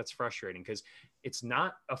the thing that's frustrating, because it's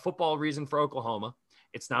not a football reason for Oklahoma.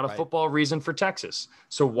 It's not a football reason for Texas.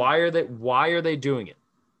 So why are they doing it?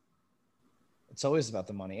 It's always about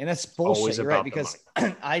the money, and it's bullshit. You're right, because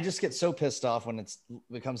I just get so pissed off when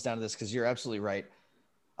it comes down to this, because you're absolutely right.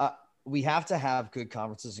 We have to have good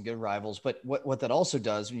conferences and good rivals, but what that also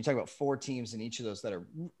does, when you talk about 4 teams in each of those that are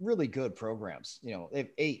really good programs, they have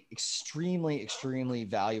 8 extremely, extremely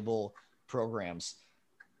valuable programs.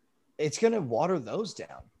 It's going to water those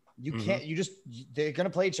down. You can't, they're going to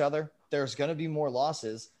play each other. There's going to be more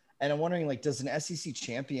losses. And I'm wondering, like, does an SEC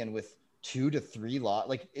champion with 2 to 3 loss,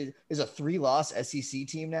 like, is a 3-loss SEC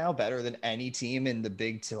team now better than any team in the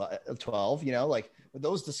Big 12? Like,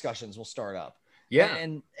 those discussions will start up. Yeah.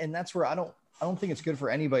 And that's where I don't think it's good for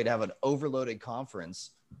anybody to have an overloaded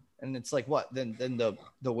conference. And it's like, what, then the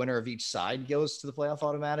winner of each side goes to the playoff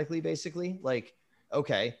automatically, basically. Like,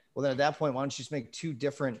 okay, well then at that point, why don't you just make 2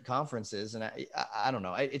 different conferences? And I don't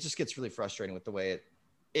know. It just gets really frustrating with the way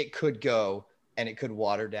it could go, and it could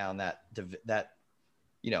water down that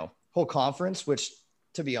whole conference, which,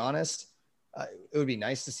 to be honest, it would be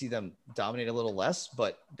nice to see them dominate a little less,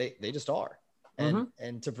 but they just are.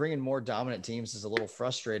 And to bring in more dominant teams is a little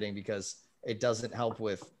frustrating, because it doesn't help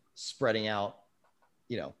with spreading out,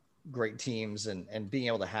 great teams and being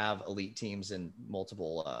able to have elite teams in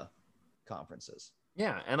multiple conferences.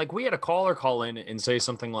 Yeah. And like, we had a caller call in and say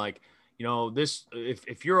something like, this,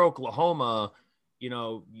 if you're Oklahoma,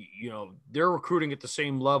 they're recruiting at the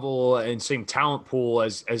same level and same talent pool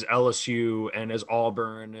as LSU and as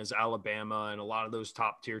Auburn, as Alabama, and a lot of those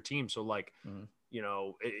top tier teams. So like,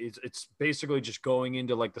 it's basically just going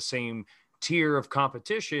into like the same tier of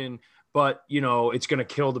competition, but it's going to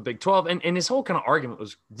kill the Big 12. And his whole kind of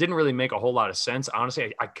argument didn't really make a whole lot of sense.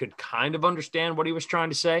 Honestly, I could kind of understand what he was trying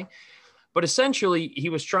to say, but essentially he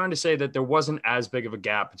was trying to say that there wasn't as big of a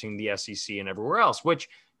gap between the SEC and everywhere else, which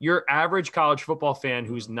your average college football fan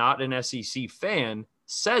who's not an SEC fan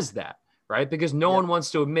says that, right? Because no one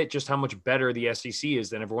wants to admit just how much better the SEC is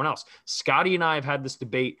than everyone else. Scotty and I have had this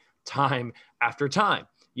debate time after time,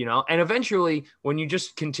 and eventually when you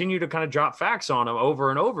just continue to kind of drop facts on them over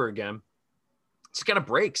and over again, it just kind of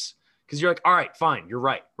breaks, because you're like, all right, fine, you're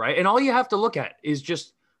right. Right. And all you have to look at is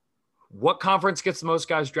just what conference gets the most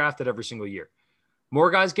guys drafted every single year.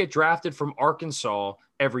 More guys get drafted from Arkansas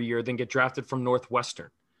every year than get drafted from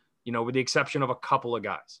Northwestern, with the exception of a couple of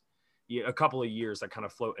guys, a couple of years that kind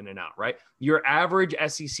of float in and out, right? Your average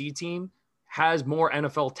SEC team has more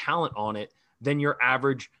NFL talent on it than your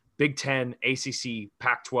average Big 10, ACC,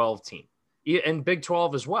 Pac-12 team, and Big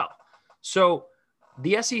 12 as well. So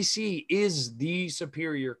the SEC is the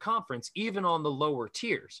superior conference, even on the lower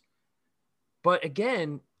tiers. But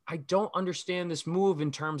again, I don't understand this move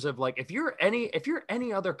in terms of, like, if you're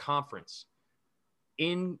any other conference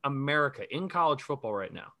in America in college football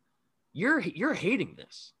right now, you're hating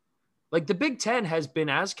this. Like, the Big 10 has been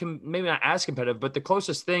maybe not as competitive, but the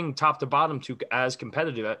closest thing top to bottom to as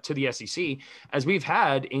competitive to the SEC as we've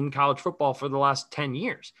had in college football for the last 10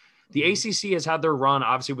 years. The ACC has had their run,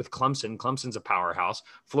 obviously, with Clemson. Clemson's a powerhouse.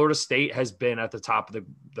 Florida State has been at the top of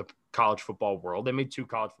the college football world. They made 2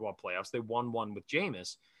 college football playoffs. They won 1 with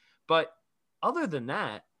Jameis. But other than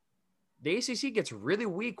that, the ACC gets really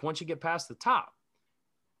weak once you get past the top.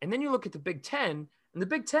 And then you look at the Big 10, and the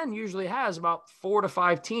Big 10 usually has about 4 to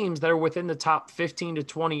 5 teams that are within the top 15 to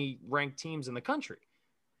 20 ranked teams in the country.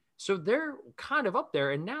 So they're kind of up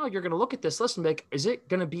there. And now you're going to look at this list and be like, is it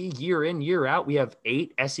going to be year in, year out? We have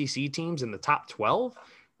 8 SEC teams in the top 12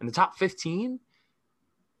 and the top 15.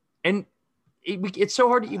 And it's so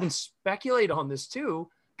hard to even speculate on this too,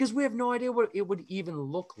 because we have no idea what it would even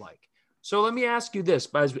look like. So let me ask you this,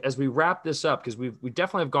 as we wrap this up, because we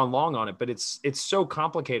definitely have gone long on it, but it's so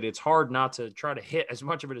complicated. It's hard not to try to hit as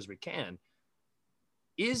much of it as we can.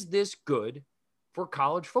 Is this good for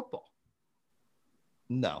college football?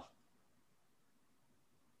 No.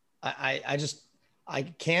 I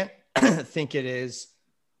can't think it is,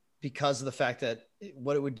 because of the fact that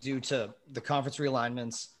what it would do to the conference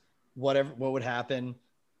realignments, what would happen.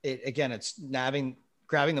 It's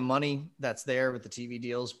grabbing the money that's there with the TV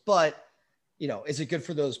deals, but is it good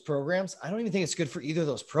for those programs? I don't even think it's good for either of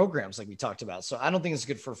those programs, like we talked about. So I don't think it's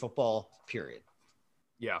good for football, period.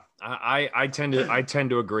 Yeah, I tend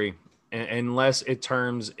to agree. unless it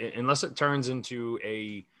turns into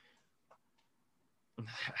a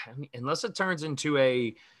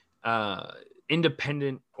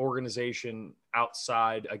independent organization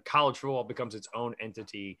outside. College football becomes its own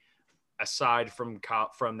entity aside from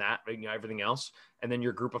that, everything else, and then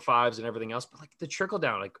your group of fives and everything else. But like the trickle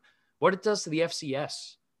down, like what it does to the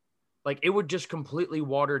FCS, like it would just completely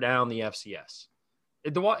water down the FCS.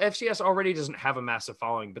 The FCS already doesn't have a massive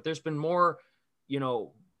following, but there's been more,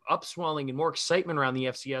 upswelling and more excitement around the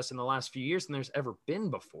FCS in the last few years than there's ever been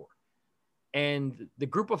before. And the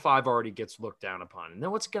group of five already gets looked down upon. And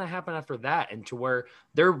then what's going to happen after that? And to where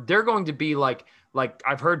they're going to be like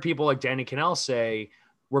I've heard people like Danny Cannell say,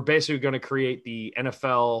 we're basically going to create the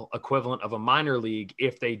NFL equivalent of a minor league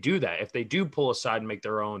if they do that, if they do pull aside and make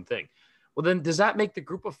their own thing. Well, then does that make the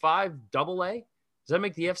group of five double A? Does that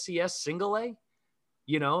make the FCS single A?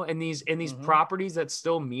 And these properties that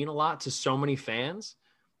still mean a lot to so many fans.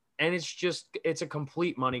 And it's a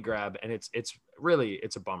complete money grab. And it's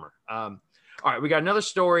a bummer. All right, we got another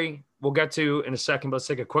story we'll get to in a second, but let's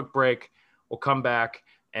take a quick break. We'll come back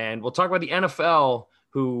and we'll talk about the NFL,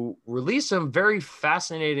 who released some very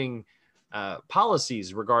fascinating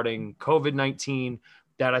policies regarding COVID-19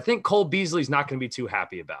 that I think Cole Beasley's not going to be too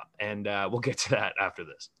happy about. And we'll get to that after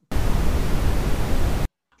this.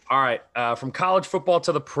 All right, from college football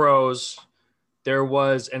to the pros, there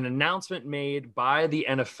was an announcement made by the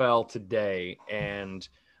NFL today, and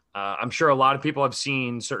I'm sure a lot of people have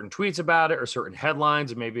seen certain tweets about it or certain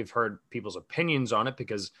headlines, and maybe have heard people's opinions on it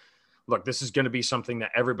because, look, this is going to be something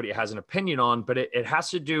that everybody has an opinion on, but it has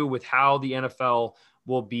to do with how the NFL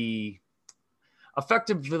will be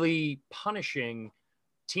effectively punishing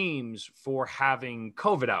teams for having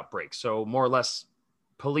COVID outbreaks. So more or less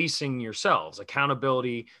policing yourselves,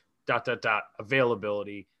 accountability, ...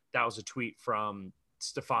 availability. That was a tweet from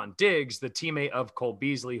Stephon Diggs, the teammate of Cole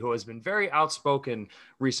Beasley, who has been very outspoken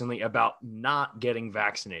recently about not getting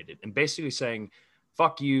vaccinated and basically saying,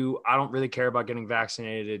 fuck you, I don't really care about getting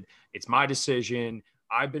vaccinated. It's my decision.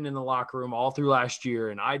 I've been in the locker room all through last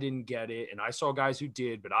year and I didn't get it. And I saw guys who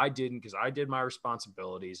did, but I didn't because I did my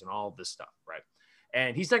responsibilities and all of this stuff, right?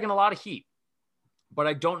 And he's taking a lot of heat, but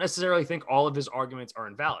I don't necessarily think all of his arguments are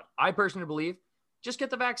invalid. I personally believe just get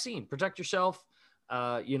the vaccine, protect yourself.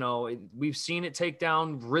 We've seen it take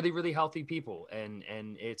down really, really healthy people, and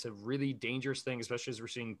it's a really dangerous thing, especially as we're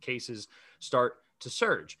seeing cases start to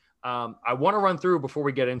surge. I want to run through before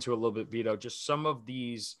we get into a little bit, Vido, just some of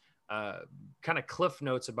these kind of cliff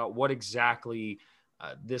notes about what exactly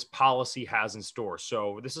this policy has in store.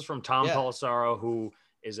 So this is from Tom Pelissero, who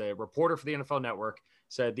is a reporter for the NFL Network.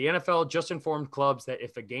 Said the NFL just informed clubs that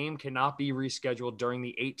if a game cannot be rescheduled during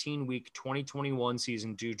the 18-week 2021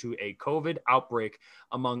 season due to a COVID outbreak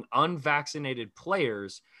among unvaccinated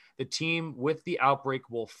players, the team with the outbreak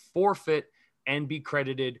will forfeit and be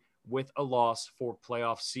credited with a loss for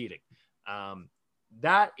playoff seeding.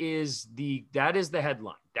 That is the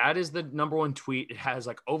headline. That is the number one tweet. It has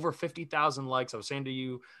like over 50,000 likes. I was saying to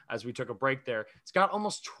you as we took a break there, it's got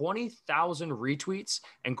almost 20,000 retweets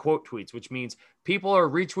and quote tweets, which means people are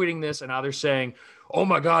retweeting this and now they're saying, oh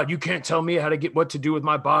my God, you can't tell me how to get what to do with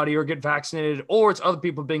my body or get vaccinated. Or it's other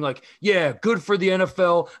people being like, yeah, good for the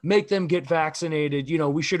NFL. Make them get vaccinated.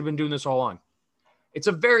 We should have been doing this all along. It's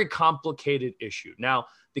a very complicated issue. Now,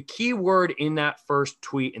 the key word in that first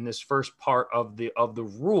tweet, in this first part of the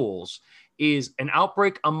rules, is an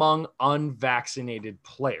outbreak among unvaccinated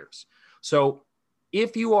players. So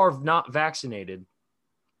if you are not vaccinated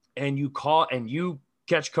and you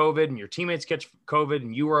catch COVID and your teammates catch COVID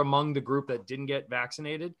and you are among the group that didn't get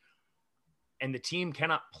vaccinated and the team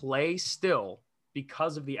cannot play still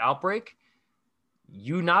because of the outbreak,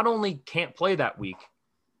 you not only can't play that week,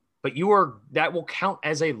 but that will count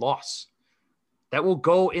as a loss. That will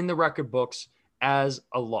go in the record books as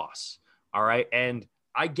a loss. All right. And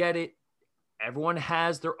I get it. Everyone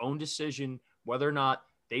has their own decision whether or not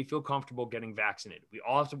they feel comfortable getting vaccinated.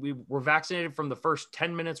 We're vaccinated from the first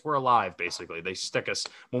 10 minutes we're alive, basically. They stick us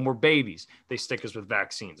when we're babies. They stick us with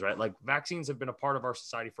vaccines, right? Like vaccines have been a part of our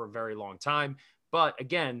society for a very long time. But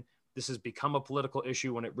again, this has become a political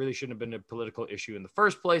issue when it really shouldn't have been a political issue in the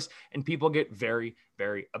first place. And people get very,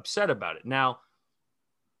 very upset about it. Now,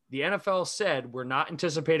 the NFL said we're not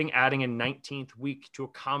anticipating adding a 19th week to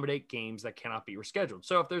accommodate games that cannot be rescheduled.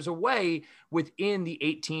 So if there's a way within the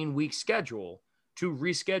 18-week schedule to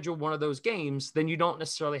reschedule one of those games, then you don't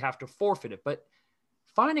necessarily have to forfeit it. But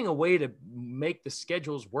finding a way to make the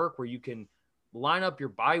schedules work where you can line up your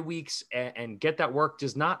bye weeks and get that work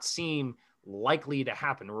does not seem likely to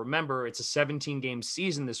happen. Remember, it's a 17-game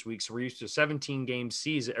season this week, so we're used to a 17-game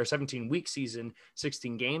season or 17-week season,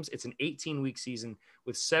 16 games. It's an 18-week season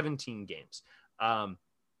with 17 games.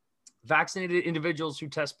 Vaccinated individuals who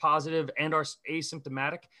test positive and are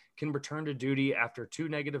asymptomatic can return to duty after 2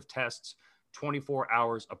 negative tests 24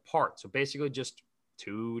 hours apart. So basically just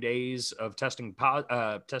 2 days of testing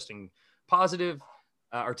positive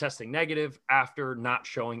or testing negative after not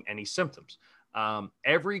showing any symptoms.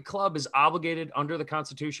 Every club is obligated under the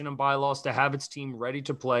Constitution and bylaws to have its team ready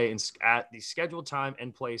to play at the scheduled time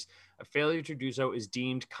and place. A failure to do so is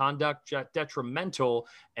deemed conduct detrimental,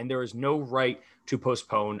 and there is no right to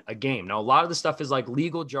postpone a game. Now, a lot of the stuff is like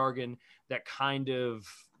legal jargon that kind of,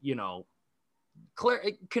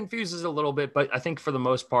 it confuses a little bit, but I think for the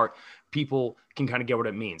most part, people can kind of get what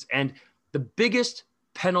it means. And the biggest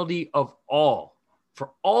penalty of all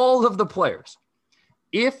for all of the players,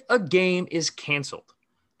 if a game is canceled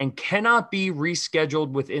and cannot be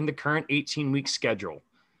rescheduled within the current 18-week schedule,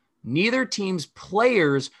 neither team's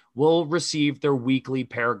players will receive their weekly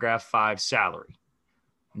paragraph 5 salary.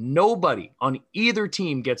 Nobody on either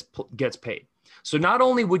team gets paid. So not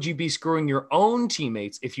only would you be screwing your own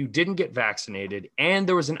teammates if you didn't get vaccinated and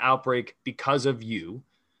there was an outbreak because of you,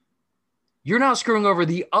 you're now screwing over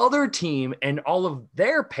the other team and all of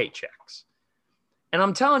their paychecks. And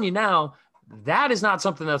I'm telling you now, that is not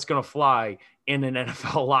something that's going to fly in an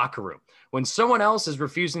NFL locker room. When someone else is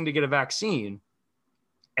refusing to get a vaccine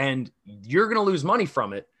and you're going to lose money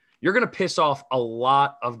from it, you're going to piss off a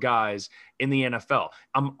lot of guys in the NFL.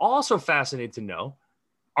 I'm also fascinated to know,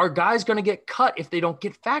 are guys going to get cut if they don't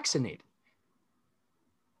get vaccinated?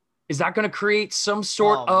 Is that going to create some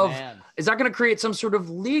sort of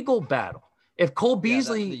legal battle? If Cole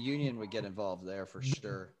Beasley, the union would get involved there for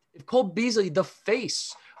sure. If Cole Beasley, the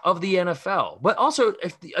face of the NFL, but also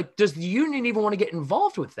does the union even want to get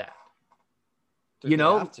involved with that? They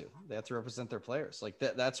have to represent their players. Like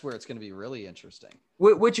that's where it's going to be really interesting.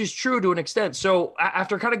 Which is true to an extent. So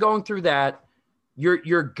after kind of going through that,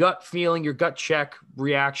 your gut feeling, your gut check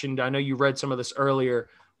reaction, I know you read some of this earlier.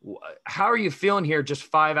 How are you feeling here just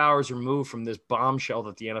 5 hours removed from this bombshell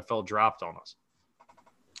that the NFL dropped on us?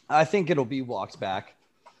 I think it'll be walked back.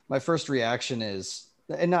 My first reaction is,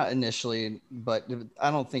 and not initially, but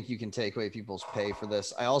I don't think you can take away people's pay for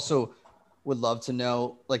this. I also would love to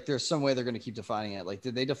know, like, there's some way they're going to keep defining it. Like,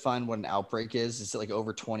 did they define what an outbreak is? Is it like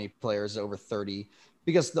over 20 players, over 30?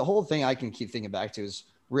 Because the whole thing I can keep thinking back to is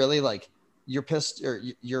really like you're pissed or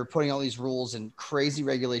you're putting all these rules and crazy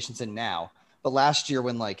regulations in now. But last year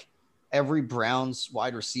when like every Browns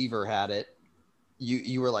wide receiver had it,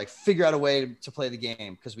 you were like, figure out a way to play the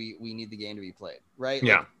game because we need the game to be played, right?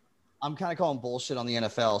 Yeah. Like, I'm kind of calling bullshit on the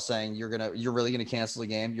NFL saying you're really gonna cancel the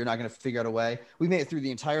game. You're not gonna figure out a way. We made it through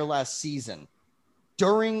the entire last season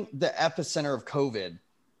during the epicenter of COVID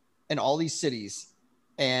in all these cities,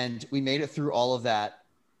 and we made it through all of that.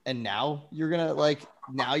 And now you're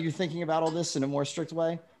thinking about all this in a more strict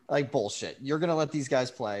way. Like bullshit. You're gonna let these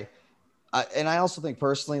guys play. And I also think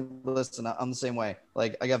personally, listen, I'm the same way.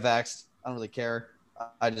 Like I got vaxxed. I don't really care.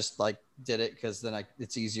 I just like did it because then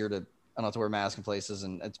it's easier to. I don't have to wear a mask in places,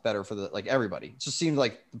 and it's better for everybody. It just seemed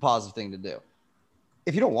like the positive thing to do.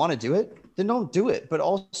 If you don't want to do it, then don't do it. But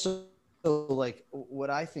also, like what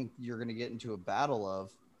I think you're going to get into a battle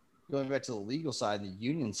of, going back to the legal side and the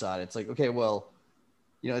union side. It's like, okay, well,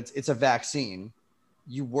 it's a vaccine.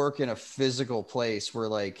 You work in a physical place where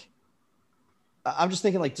like, I'm just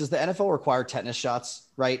thinking like, does the NFL require tetanus shots?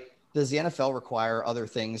 Right? Does the NFL require other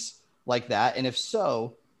things like that? And if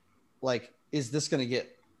so, like, is this going to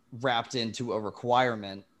get wrapped into a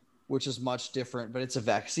requirement, which is much different, but it's a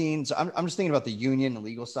vaccine. So I'm just thinking about the union and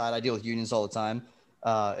legal side. I deal with unions all the time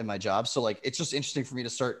in my job. So like, it's just interesting for me to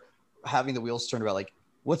start having the wheels turned about like,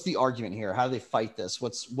 what's the argument here? How do they fight this?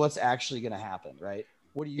 What's actually going to happen? Right.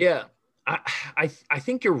 What do you think? I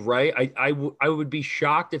think you're right. I would be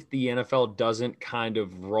shocked if the NFL doesn't kind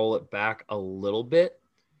of roll it back a little bit,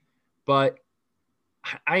 but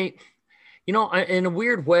in a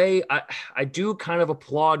weird way, I do kind of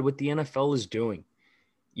applaud what the NFL is doing,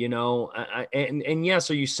 and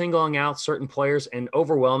yes, are you singling out certain players? And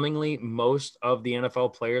overwhelmingly, most of the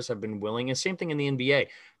NFL players have been willing, and same thing in the NBA.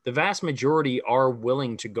 The vast majority are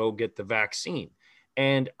willing to go get the vaccine.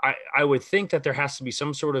 And I would think that there has to be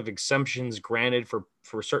some sort of exemptions granted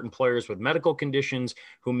for certain players with medical conditions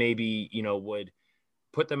who maybe, would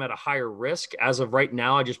put them at a higher risk. As of right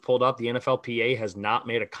now, I just pulled up, the NFLPA has not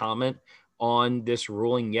made a comment on this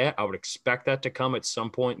ruling yet. I would expect that to come at some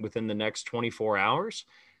point within the next 24 hours.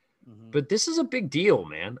 Mm-hmm. But this is a big deal,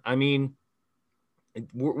 man. I mean,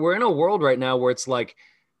 we're in a world right now where it's like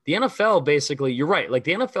The NFL basically, you're right. Like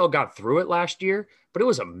the NFL got through it last year, but it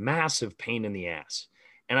was a massive pain in the ass.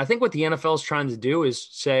 And I think what the NFL is trying to do is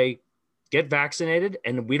say, get vaccinated,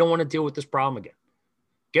 and we don't want to deal with this problem again.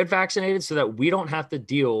 Get vaccinated so that we don't have to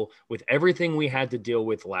deal with everything we had to deal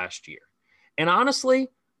with last year. And honestly,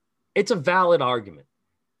 it's a valid argument.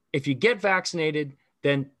 If you get vaccinated,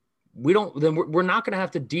 then we're not going to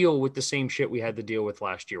have to deal with the same shit we had to deal with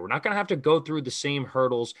last year. We're not going to have to go through the same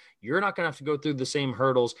hurdles. You're not going to have to go through the same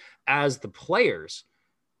hurdles as the players.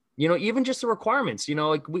 Even just the requirements,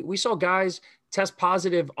 like we saw guys test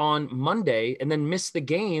positive on Monday and then miss the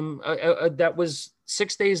game that was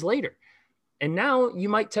 6 days later. And now you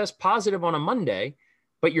might test positive on a Monday,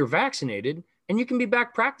 but you're vaccinated and you can be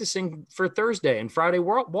back practicing for Thursday and Friday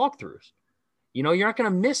walkthroughs. You're not going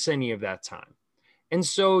to miss any of that time. And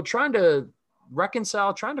so trying to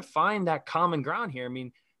reconcile, trying to find that common ground here. I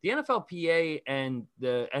mean, the NFLPA and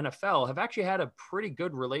the NFL have actually had a pretty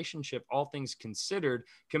good relationship, all things considered,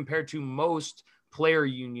 compared to most player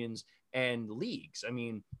unions and leagues. I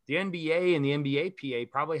mean, the NBA and the NBAPA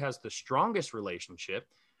probably has the strongest relationship,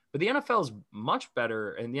 but the NFL is much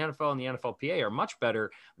better, and the NFL and the NFLPA are much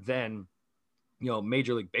better than,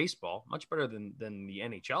 Major League Baseball, much better than the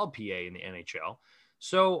NHLPA and the NHL.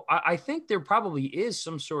 So I think there probably is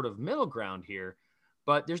some sort of middle ground here,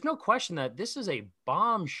 but there's no question that this is a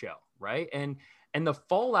bombshell, right? And the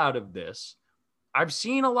fallout of this, I've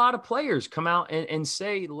seen a lot of players come out and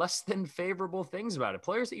say less than favorable things about it.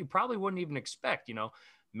 Players that you probably wouldn't even expect.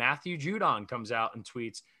 Matthew Judon comes out and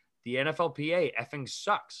tweets, the NFLPA effing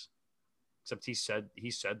sucks, except he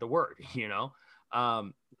said the word,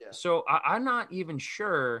 So I'm not even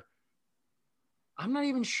sure. I'm not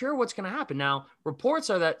even sure what's going to happen. Now,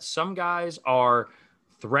 reports are that some guys are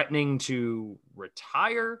threatening to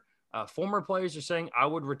retire. Former players are saying, I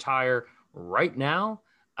would retire right now.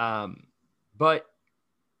 But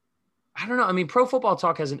I don't know. I mean, Pro Football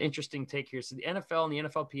Talk has an interesting take here. So the NFL and the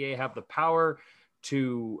NFLPA have the power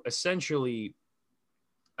to essentially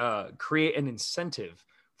create an incentive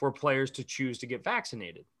for players to choose to get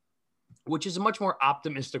vaccinated, which is a much more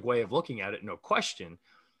optimistic way of looking at it, no question.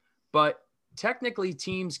 But technically,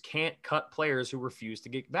 teams can't cut players who refuse to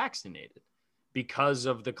get vaccinated because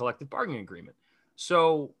of the collective bargaining agreement.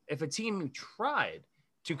 So if a team tried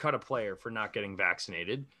to cut a player for not getting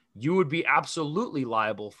vaccinated, you would be absolutely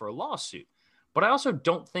liable for a lawsuit. But I also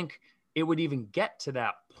don't think it would even get to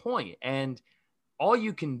that point. And all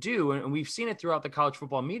you can do, and we've seen it throughout the college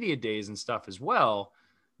football media days and stuff as well,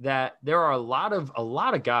 that there are a lot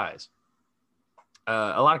of guys,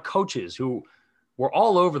 a lot of coaches who were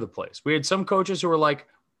all over the place. We had some coaches who were like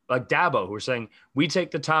Dabo, who were saying, we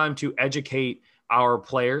take the time to educate our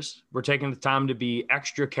players. We're taking the time to be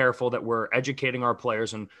extra careful that we're educating our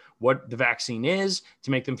players on what the vaccine is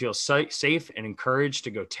to make them feel safe and encouraged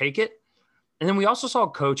to go take it. And then we also saw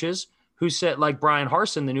coaches who said, like Brian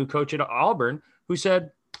Harsin, the new coach at Auburn, who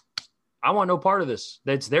said, I want no part of this.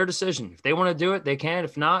 That's their decision. If they want to do it, they can.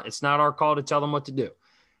 If not, it's not our call to tell them what to do.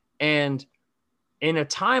 And in a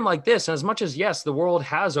time like this, as much as, yes, the world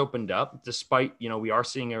has opened up, despite, we are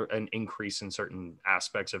seeing an increase in certain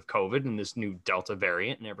aspects of COVID and this new Delta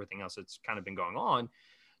variant and everything else that's kind of been going on,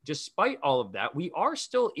 despite all of that, we are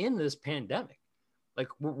still in this pandemic. Like,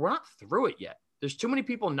 we're not through it yet. There's too many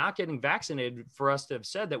people not getting vaccinated for us to have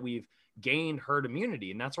said that we've gained herd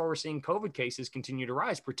immunity. And that's why we're seeing COVID cases continue to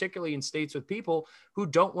rise, particularly in states with people who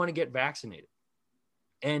don't want to get vaccinated.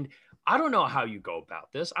 And I don't know how you go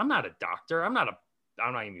about this. I'm not a doctor. I'm not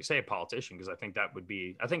even going to say a politician, because I think that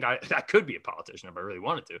could be a politician if I really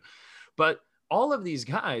wanted to. But all of these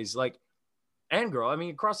guys, and girl, I mean,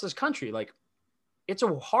 across this country, it's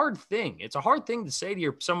a hard thing. It's a hard thing to say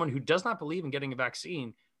to someone who does not believe in getting a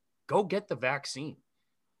vaccine, go get the vaccine,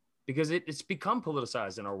 because it's become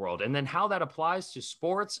politicized in our world. And then how that applies to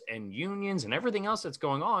sports and unions and everything else that's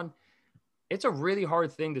going on, it's a really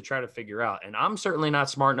hard thing to try to figure out. And I'm certainly not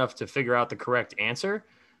smart enough to figure out the correct answer,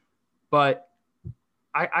 but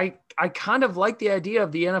I kind of like the idea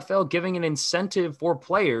of the NFL giving an incentive for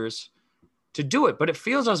players to do it, but it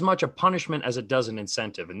feels as much a punishment as it does an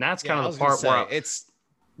incentive. And that's kind of the part where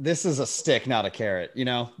this is a stick, not a carrot.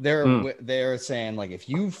 They're saying, if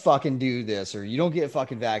you fucking do this or you don't get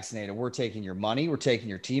fucking vaccinated, we're taking your money. We're taking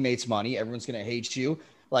your teammates' money. Everyone's going to hate you.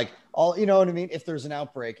 You know what I mean? If there's an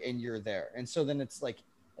outbreak and you're there. And so then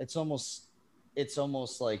it's almost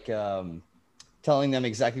like telling them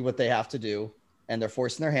exactly what they have to do. And they're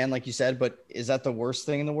forcing their hand, like you said, but is that the worst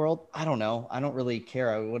thing in the world? I don't know. I don't really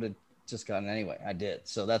care. I would have just gotten it anyway. I did.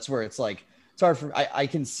 So that's where it's hard for, I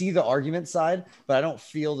can see the argument side, but I don't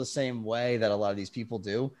feel the same way that a lot of these people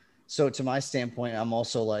do. So to my standpoint, I'm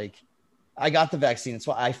also I got the vaccine. That's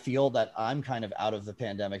why I feel that I'm kind of out of the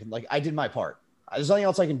pandemic. Like I did my part. There's nothing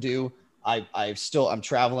else I can do. I'm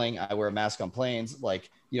traveling. I wear a mask on planes, like,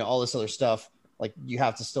 all this other stuff. Like you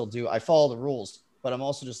have to still do, I follow the rules, but I'm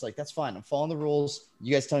also just like, that's fine. I'm following the rules.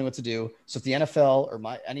 You guys tell me what to do. So if the NFL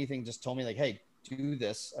or anything just told me like, hey, do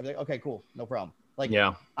this, I'd be like, okay, cool. No problem. Like,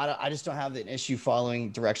 yeah, I just don't have an issue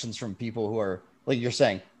following directions from people who are, like you're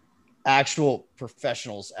saying, actual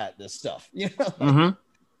professionals at this stuff.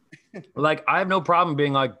 Like I have no problem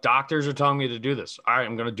being like, doctors are telling me to do this. All right,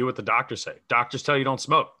 I'm going to do what the doctors say. Doctors tell you don't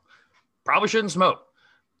smoke. Probably shouldn't smoke.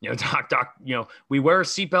 Doc, we wear a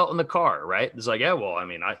seatbelt in the car, right? It's like, yeah, well, I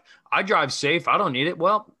mean, I drive safe. I don't need it.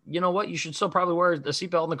 Well, you know what? You should still probably wear a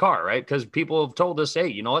seatbelt in the car, right? Because people have told us, hey,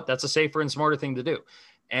 you know what? That's a safer and smarter thing to do.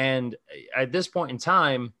 And at this point in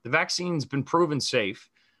time, the vaccine's been proven safe.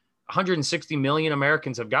 160 million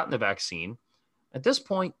Americans have gotten the vaccine. At this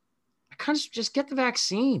point, I kind of just get the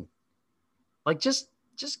vaccine. Like, just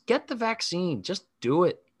get the vaccine. Just do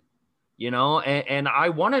it, And I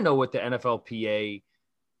want to know what the NFLPA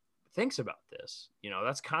thinks about this.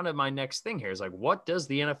 That's kind of my next thing here is like, what does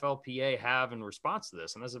the NFLPA have in response to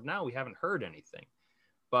this? And as of now, we haven't heard anything.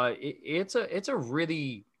 But it's a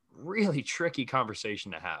really, really tricky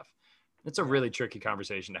conversation to have. It's a really tricky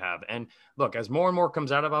conversation to have. And look, as more and more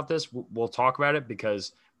comes out about this, we'll talk about it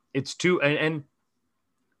because it's too, and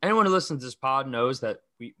anyone who listens to this pod knows that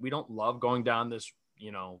we don't love going down this,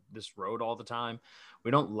 this road all the time.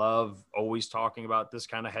 We don't love always talking about this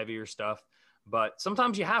kind of heavier stuff, but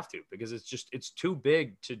sometimes you have to, because it's too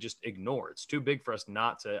big to just ignore. It's too big for us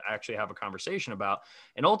not to actually have a conversation about.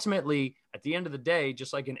 And ultimately, at the end of the day,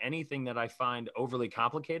 just like in anything that I find overly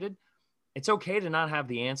complicated, it's okay to not have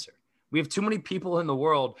the answer. We have too many people in the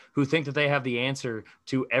world who think that they have the answer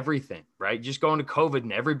to everything, right? Just go into COVID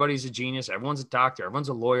and everybody's a genius. Everyone's a doctor. Everyone's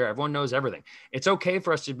a lawyer. Everyone knows everything. It's okay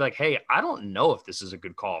for us to be like, hey, I don't know if this is a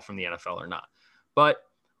good call from the NFL or not. But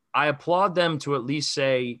I applaud them to at least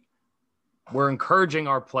say, we're encouraging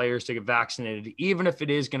our players to get vaccinated, even if it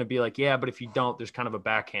is going to be like, yeah, but if you don't, there's kind of a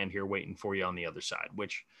backhand here waiting for you on the other side,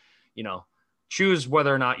 which, choose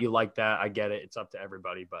whether or not you like that. I get it. It's up to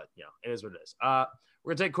everybody, but it is what it is.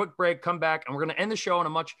 We're going to take a quick break, come back, and we're going to end the show on a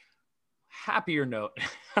much happier note,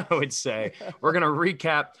 I would say. We're going to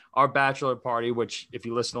recap our bachelor party, which if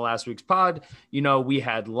you listen to last week's pod, we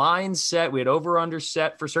had lines set, we had over-under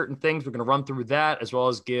set for certain things. We're going to run through that, as well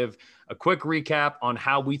as give a quick recap on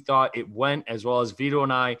how we thought it went, as well as Vido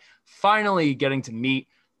and I finally getting to meet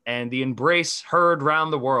and the embrace heard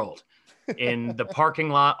around the world in the parking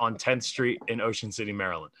lot on 10th Street in Ocean City,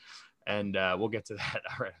 Maryland. And we'll get to that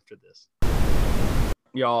right after this.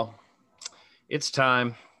 Y'all, it's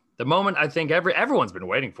time. The moment I think everyone's been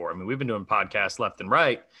waiting for. I mean, we've been doing podcasts left and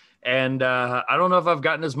right. And I don't know if I've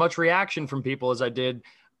gotten as much reaction from people as I did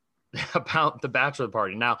about the bachelor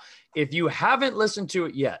party. Now, if you haven't listened to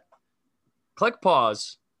it yet, click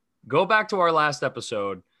pause, go back to our last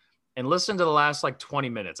episode and listen to the last 20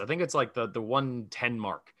 minutes. I think it's like the 110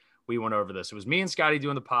 mark. We went over this. It was me and Scotty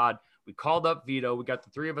doing the pod. We called up Vido. We got the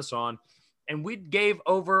three of us on and we gave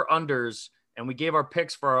over-unders and we gave our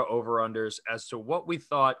picks for our over-unders as to what we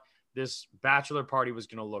thought this bachelor party was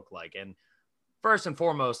going to look like. And first and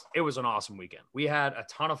foremost, it was an awesome weekend. We had a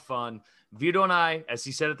ton of fun. Vido and I, as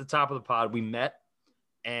he said at the top of the pod, we met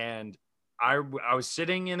and I was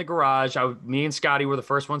sitting in the garage. Me and Scotty were the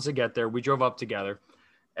first ones to get there. We drove up together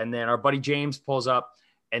and then our buddy James pulls up.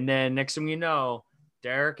 And then next thing you know,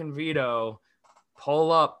 Derek and Vido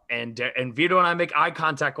pull up and Vido and I make eye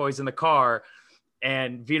contact always in the car.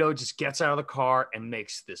 And Vido just gets out of the car and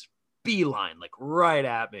makes this beeline right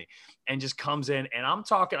at me and just comes in. And I'm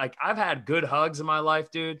talking I've had good hugs in my life,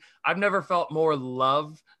 dude. I've never felt more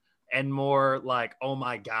love and more oh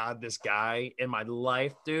my God, this guy in my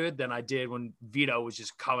life, dude, than I did when Vido was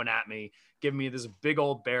just coming at me, giving me this big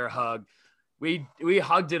old bear hug. We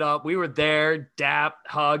hugged it up. We were there, dap,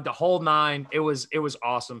 hugged, the whole nine. It was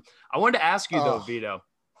awesome. I wanted to ask you though, Vido,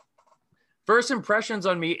 first impressions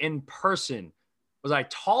on me in person. Was I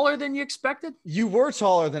taller than you expected? You were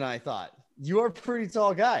taller than I thought. You are a pretty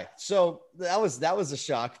tall guy. So that was a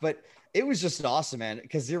shock, but it was just awesome, man.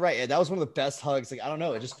 Because you're right. That was one of the best hugs. I don't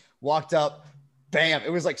know. It just walked up, bam.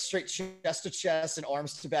 It was straight chest to chest and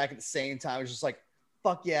arms to back at the same time. It was just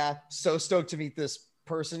fuck yeah. So stoked to meet this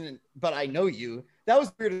person. But I know you. That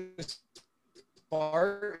was the weirdest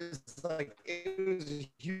part. It was a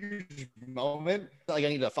huge moment. I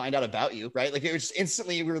need to find out about you, right? It was just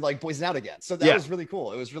instantly we were boys out again. So that was really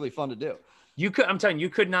cool. It was really fun to do. I'm telling you, you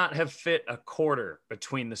could not have fit a quarter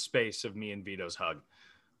between the space of me and Vido's hug.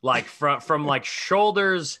 From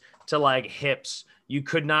shoulders to hips, you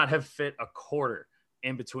could not have fit a quarter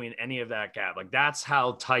in between any of that gap. Like that's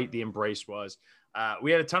how tight the embrace was.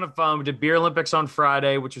 We had a ton of fun. We did Beer Olympics on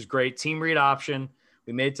Friday, which was great. Team read option.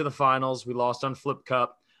 We made it to the finals. We lost on Flip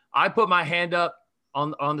Cup. I put my hand up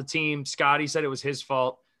on the team. Scotty said it was his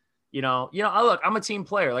fault. Look, I'm a team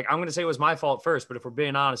player. Like I'm going to say it was my fault first, but if we're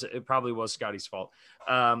being honest, it probably was Scotty's fault.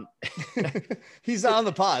 He's on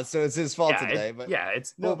the pod, so it's his fault today.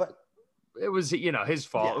 It was, his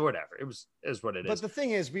fault or whatever. It is what it is. But the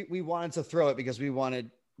thing is, we wanted to throw it because we wanted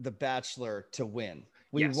the Bachelor to win.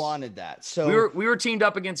 We wanted that. So we were teamed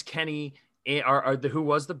up against Kenny, who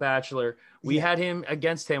was the Bachelor. We had him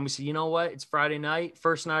against him. We said, you know what? It's Friday night,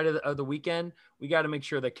 first night of the weekend. We got to make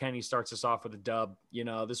sure that Kenny starts us off with a dub.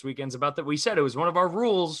 This weekend's about that. We said it was one of our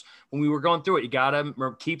rules when we were going through it. You got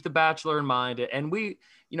to keep the Bachelor in mind. And we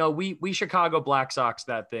Chicago Black Sox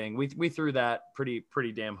that thing. We threw that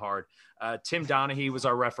pretty damn hard. Tim Donaghy was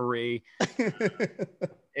our referee.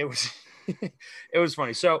 It was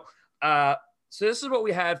funny. So this is what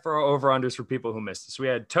we had for our over-unders for people who missed this. We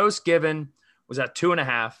had toast given was at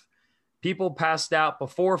 2.5. People passed out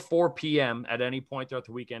before 4 p.m. at any point throughout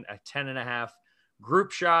the weekend at 10.5.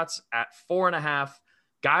 Group shots at 4.5.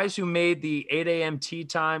 Guys who made the 8 a.m. tea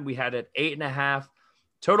time, we had at 8.5.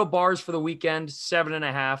 Total bars for the weekend,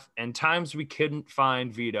 7.5. And times we couldn't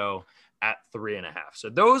find Vido at 3.5. So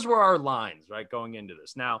those were our lines, right, going into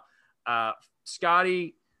this. Now,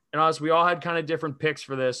 Scotty and us, we all had kind of different picks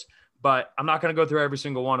for this, but I'm not going to go through every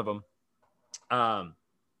single one of them.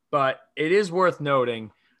 But it is worth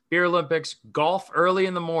noting, Beer Olympics, golf early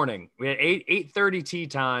in the morning. We had 8:30 tea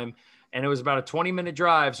time, and it was about a 20-minute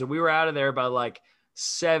drive. So we were out of there by like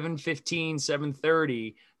 7:15,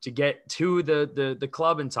 7:30 to get to the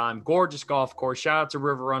club in time. Gorgeous golf course. Shout out to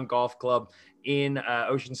River Run Golf Club in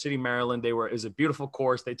Ocean City, Maryland. It was a beautiful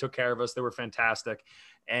course. They took care of us. They were fantastic.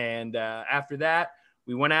 And after that,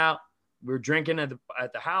 we went out. We were drinking at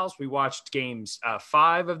the house. We watched games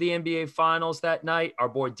 5 of the NBA Finals that night. Our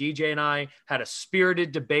boy DJ and I had a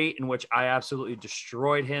spirited debate in which I absolutely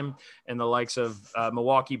destroyed him and the likes of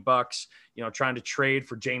Milwaukee Bucks, trying to trade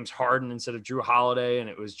for James Harden instead of Drew Holiday. And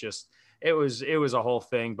it was just, it was a whole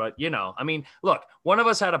thing. But, look, one of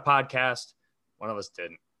us had a podcast. One of us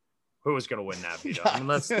didn't. Who was going to win that, Vido? I mean,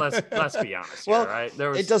 let's be honest. Well, here,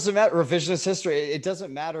 right? It doesn't matter. Revisionist history. It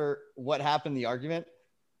doesn't matter what happened in the argument.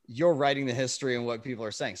 You're writing the history and what people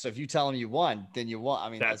are saying. So if you tell them you won, then you won. I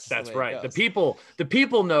mean, that's right. The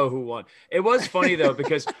people know who won. It was funny though,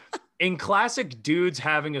 because in classic dudes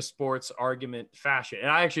having a sports argument fashion, and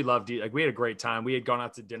I actually loved it. Like we had a great time. We had gone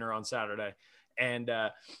out to dinner on Saturday, and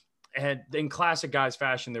in classic guys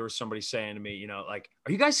fashion, there was somebody saying to me, like,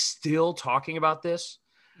 are you guys still talking about this?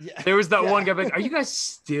 Yeah. There was that one guy like, are you guys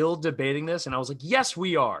still debating this? And I was like, yes,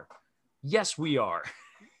 we are. Yes, we are.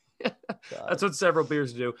 That's what several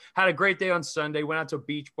beers do. Had a great day on Sunday. Went out to a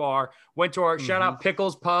beach bar. Went to our shout out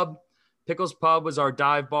Pickles Pub. Pickles Pub was our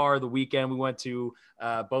dive bar of the weekend. We went to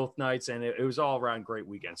both nights, and it was all around great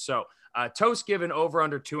weekend. So toast given over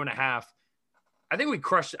under 2.5. I think we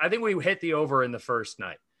crushed. I think we hit the over in the first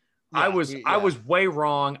night. Yeah, I was way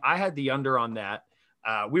wrong. I had the under on that.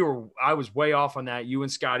 I was way off on that. You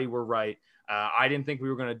and Scotty were right. I didn't think we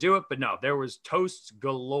were going to do it, but no, there was toasts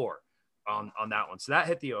galore on that one. So that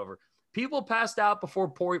hit the over. People passed out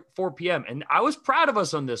before 4 p.m. And I was proud of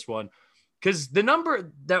us on this one because the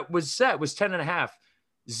number that was set was 10.5.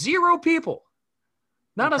 0 people.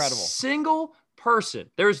 Not incredible. A single person.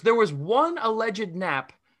 There was one alleged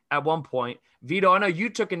nap at one point. Vido, I know you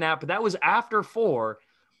took a nap, but that was after 4.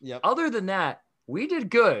 Yep. Other than that, we did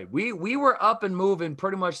good. We were up and moving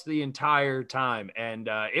pretty much the entire time. And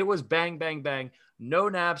it was bang, bang, bang. No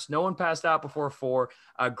naps. No one passed out before 4.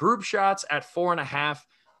 Group shots at 4.5.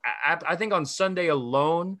 I think on Sunday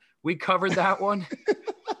alone, we covered that one.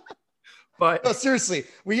 But no, seriously,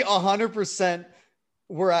 we 100%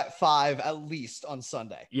 were at 5 at least on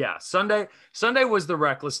Sunday. Yeah. Sunday was the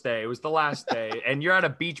reckless day. It was the last day. And you're at a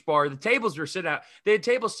beach bar. The tables were set out. They had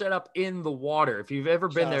tables set up in the water. If you've ever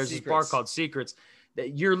been there, there's this bar called Secrets.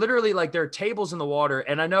 You're literally like, there are tables in the water.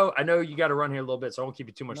 And I know you got to run here a little bit, so I won't keep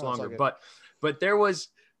you too much longer. But there was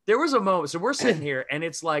a moment. So we're sitting here and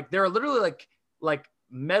it's like, there are literally like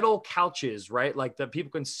metal couches, right? Like that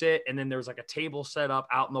people can sit. And then there was like a table set up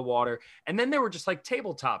out in the water. And then there were just like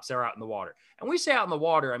tabletops that are out in the water. And we say out in the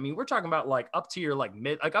water, I mean, we're talking about like up to your like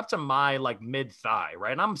up to my like mid thigh,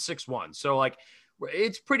 right? And I'm 6'1". So like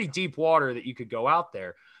it's pretty deep water that you could go out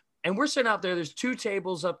there. And we're sitting out there. There's 2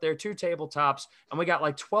 tables up there, 2 tabletops. And we got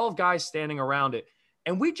like 12 guys standing around it.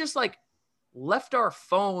 And we just like left our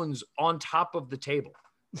phones on top of the table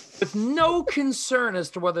with no concern as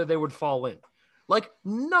to whether they would fall in. Like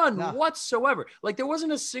none whatsoever. Like there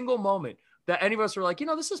wasn't a single moment that any of us were like,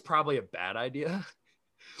 this is probably a bad idea.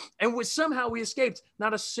 And somehow we escaped.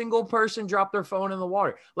 Not a single person dropped their phone in the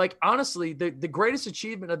water. Like, honestly, the greatest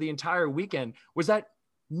achievement of the entire weekend was that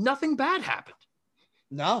nothing bad happened.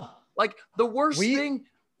 No. Like, the worst thing.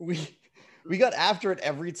 We got after it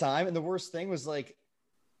every time. And the worst thing was like,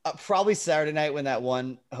 probably Saturday night when that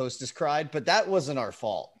one hostess cried, but that wasn't our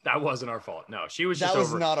fault. That wasn't our fault. No, she was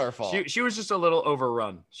just not our fault. She was just a little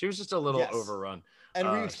overrun. Overrun. And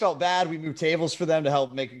we felt bad. We moved tables for them to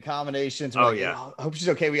help make accommodations. I hope she's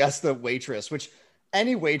okay. We asked the waitress, which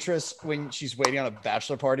any waitress when she's waiting on a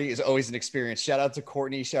bachelor party is always an experience. Shout out to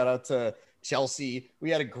Courtney. Shout out to Chelsea. We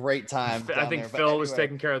had a great time. I think Phil was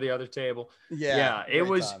taking care of the other table. Yeah. It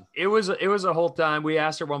was a whole time. We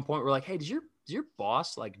asked her at one point, we're like, hey, does your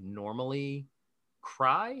boss like normally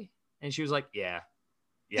cry? And she was like, yeah,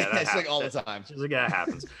 it's like all the time. She's like, yeah, it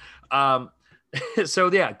happens. So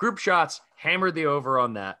yeah, group shots, hammered the over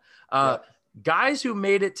on that. Guys who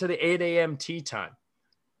made it to the 8 a.m. tea time,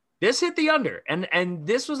 this hit the under, and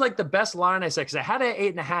this was like the best line I said, because I had it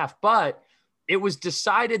at 8.5, but it was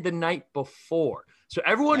decided the night before. So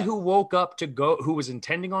everyone who woke up to go, who was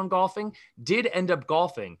intending on golfing, did end up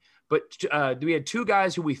golfing. But we had 2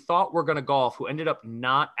 guys who we thought were going to golf who ended up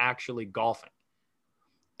not actually golfing.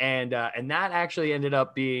 And that actually ended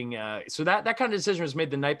up being so that kind of decision was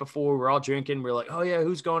made the night before. We were all drinking. We were like, oh, yeah,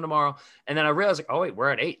 who's going tomorrow? And then I realized, like, oh, wait,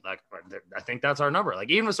 we're at 8. Like, I think that's our number. Like,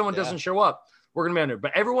 even if someone doesn't show up, we're going to be under.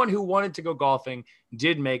 But everyone who wanted to go golfing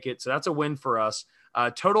did make it. So that's a win for us.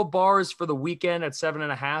 Total bars for the weekend at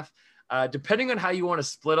 7.5. Depending on how you want to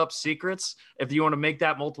split up secrets, if you want to make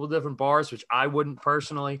that multiple different bars, which I wouldn't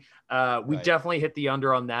personally, we definitely hit the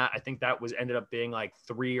under on that. I think that ended up being like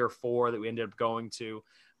 3 or 4 that we ended up going to.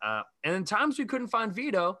 And then times we couldn't find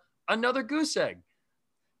Vido, another goose egg.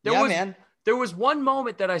 There was one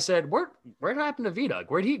moment that I said, where happened to Vido? Like,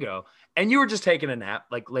 where'd he go? And you were just taking a nap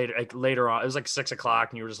later on. It was like 6 o'clock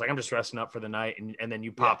and you were just like, I'm just resting up for the night. And then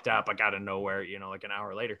you popped up like out of nowhere, like an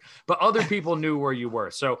hour later, but other people knew where you were.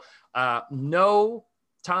 So no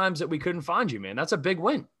times that we couldn't find you, man. That's a big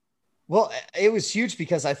win. Well, it was huge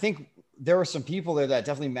because I think there were some people there that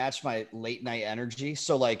definitely matched my late night energy.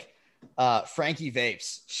 So like Frankie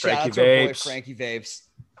Vapes, shout out to our boy Frankie Vapes.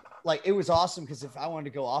 Like, it was awesome because if I wanted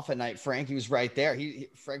to go off at night, Frankie was right there.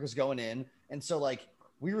 Frank was going in. And so like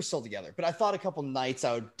we were still together, but I thought a couple nights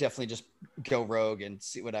I would definitely just go rogue and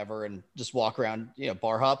see whatever and just walk around,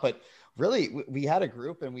 bar hop. But really we had a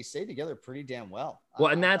group and we stayed together pretty damn well.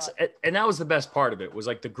 Well, and that was the best part of it, was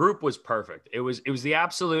like the group was perfect. It was the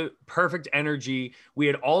absolute perfect energy. We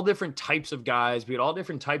had all different types of guys. We had all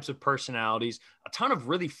different types of personalities, a ton of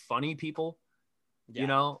really funny people,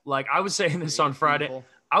 like I was saying this on Friday.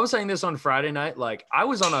 I was saying this on Friday night. Like I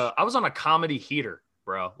was on a comedy heater,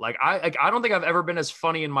 bro. Like I don't think I've ever been as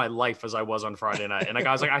funny in my life as I was on Friday night. And like,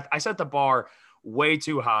 I was like, I set the bar way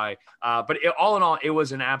too high. But all in all, it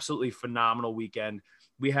was an absolutely phenomenal weekend.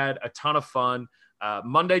 We had a ton of fun.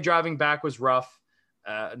 Monday driving back was rough.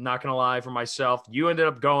 Not going to lie, for myself. You and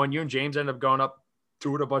James ended up going up,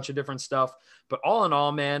 doing a bunch of different stuff. But all in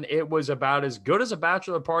all, man, it was about as good as a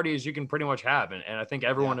bachelor party as you can pretty much have. And I think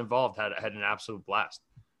everyone involved had an absolute blast.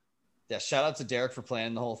 Yeah, shout out to Derek for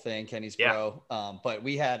planning the whole thing, Kenny's bro. But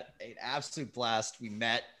we had an absolute blast. We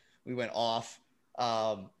met, we went off.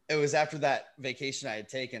 It was after that vacation I had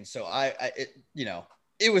taken, so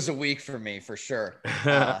it was a week for me for sure.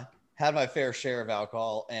 Had my fair share of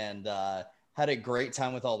alcohol and had a great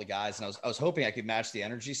time with all the guys. And I was hoping I could match the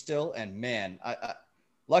energy still. And man, I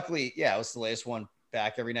luckily, I was the latest one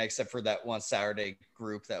back every night except for that one Saturday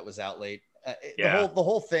group that was out late. The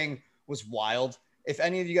whole thing was wild. If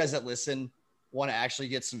any of you guys that listen want to actually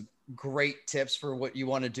get some great tips for what you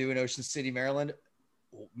want to do in Ocean City, Maryland,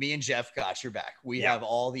 me and Jeff got your back. We have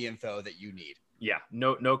all the info that you need. Yeah,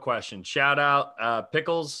 no question. Shout out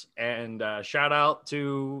Pickles and shout out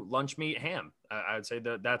to Lunch Meat Ham. I would say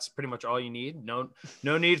that's pretty much all you need. No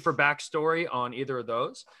need for backstory on either of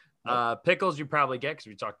those. Pickles you probably get because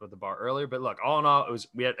we talked about the bar earlier. But look, all in all,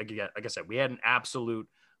 we had, like I said, we had an absolute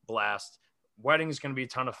blast. Wedding is going to be a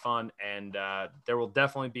ton of fun, and there will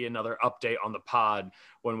definitely be another update on the pod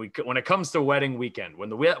when it comes to wedding weekend. When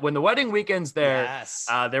the wedding weekend's there,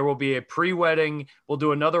 there will be a pre-wedding. We'll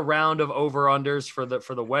do another round of over-unders for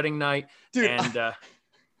the wedding night. Dude, and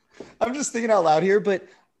I'm just thinking out loud here, but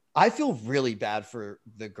I feel really bad for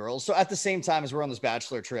the girls. So at the same time as we're on this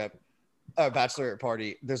bachelorette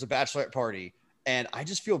party, there's a bachelorette party, and I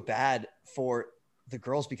just feel bad for the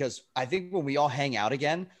girls because I think when we all hang out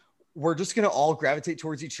again, we're just going to all gravitate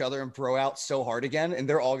towards each other and bro out so hard again. And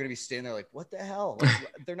they're all going to be standing there like, what the hell?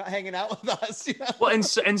 Like, they're not hanging out with us. You know? Well,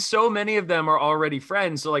 and so many of them are already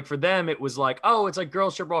friends. So like for them, it was like, oh, it's like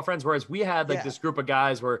girls trip, we're all friends. Whereas we had like this group of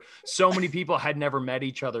guys where so many people had never met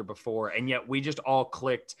each other before. And yet we just all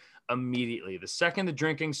clicked immediately. The second the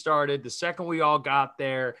drinking started, the second we all got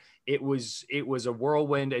there, it was a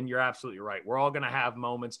whirlwind. And you're absolutely right. We're all going to have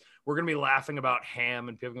moments. We're going to be laughing about ham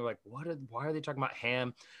and people are like, why are they talking about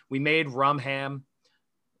ham? We made rum ham.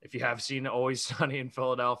 If you have seen Always Sunny in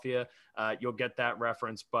Philadelphia, you'll get that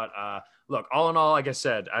reference. But look, all in all, like I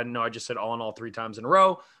said, I know I just said all in all 3 times in a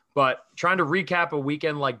row, but trying to recap a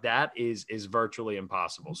weekend like that is virtually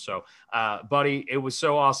impossible. So, buddy, it was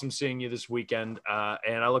so awesome seeing you this weekend.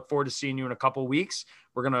 And I look forward to seeing you in a couple weeks.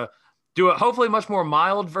 We're going to do a hopefully much more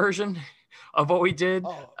mild version of what we did.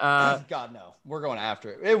 God, no. We're going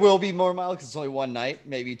after it. It will be more mild because it's only one night,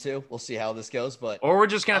 maybe 2. We'll see how this goes. Or we're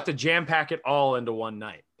just gonna have to jam pack it all into one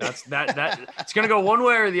night. That's that it's gonna go one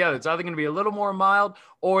way or the other. It's either gonna be a little more mild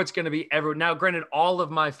or it's gonna be now. Granted, all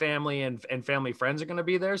of my family and family friends are gonna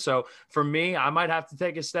be there. So for me, I might have to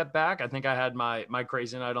take a step back. I think I had my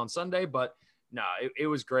crazy night on Sunday, but no, it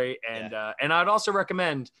was great. And and I'd also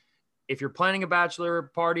recommend if you're planning a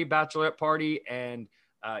bachelorette party, and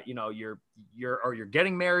you're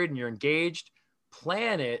getting married and you're engaged,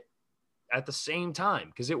 plan it at the same time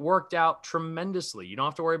because it worked out tremendously. You don't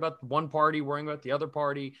have to worry about one party worrying about the other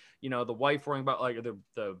party, the wife worrying about like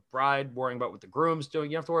the bride worrying about what the groom's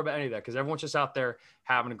doing. You don't have to worry about any of that because everyone's just out there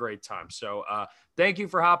having a great time. So thank you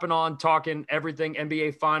for hopping on, talking everything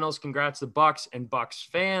NBA Finals. Congrats to Bucks and Bucks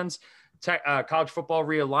fans. College football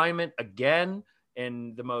realignment again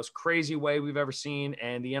in the most crazy way we've ever seen,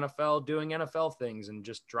 and the NFL doing NFL things and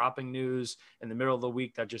just dropping news in the middle of the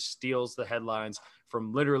week that just steals the headlines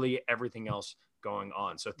from literally everything else going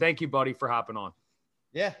on. So thank you, buddy, for hopping on.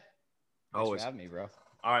 Yeah. Always. Thanks for having me, bro.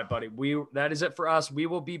 All right, buddy. That is it for us. We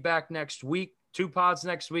will be back next week. 2 pods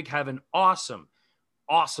next week. Have an awesome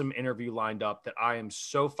interview lined up that I am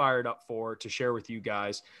so fired up for to share with you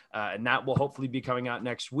guys. And that will hopefully be coming out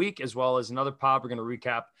next week, as well as another pod. We're going to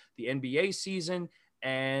recap the NBA season,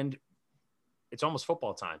 and it's almost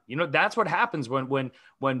football time. That's what happens when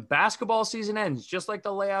basketball season ends, just like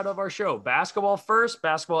the layout of our show. Basketball first,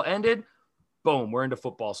 basketball ended, boom, we're into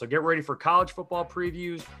football. So get ready for college football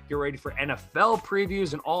previews, get ready for NFL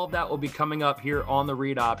previews, and all of that will be coming up here on the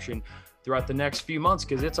Read Option throughout the next few months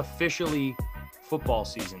because it's officially football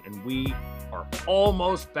season and we are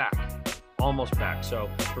almost back. So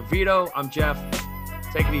for Vido, I'm Jeff.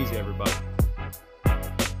 Take it easy, everybody.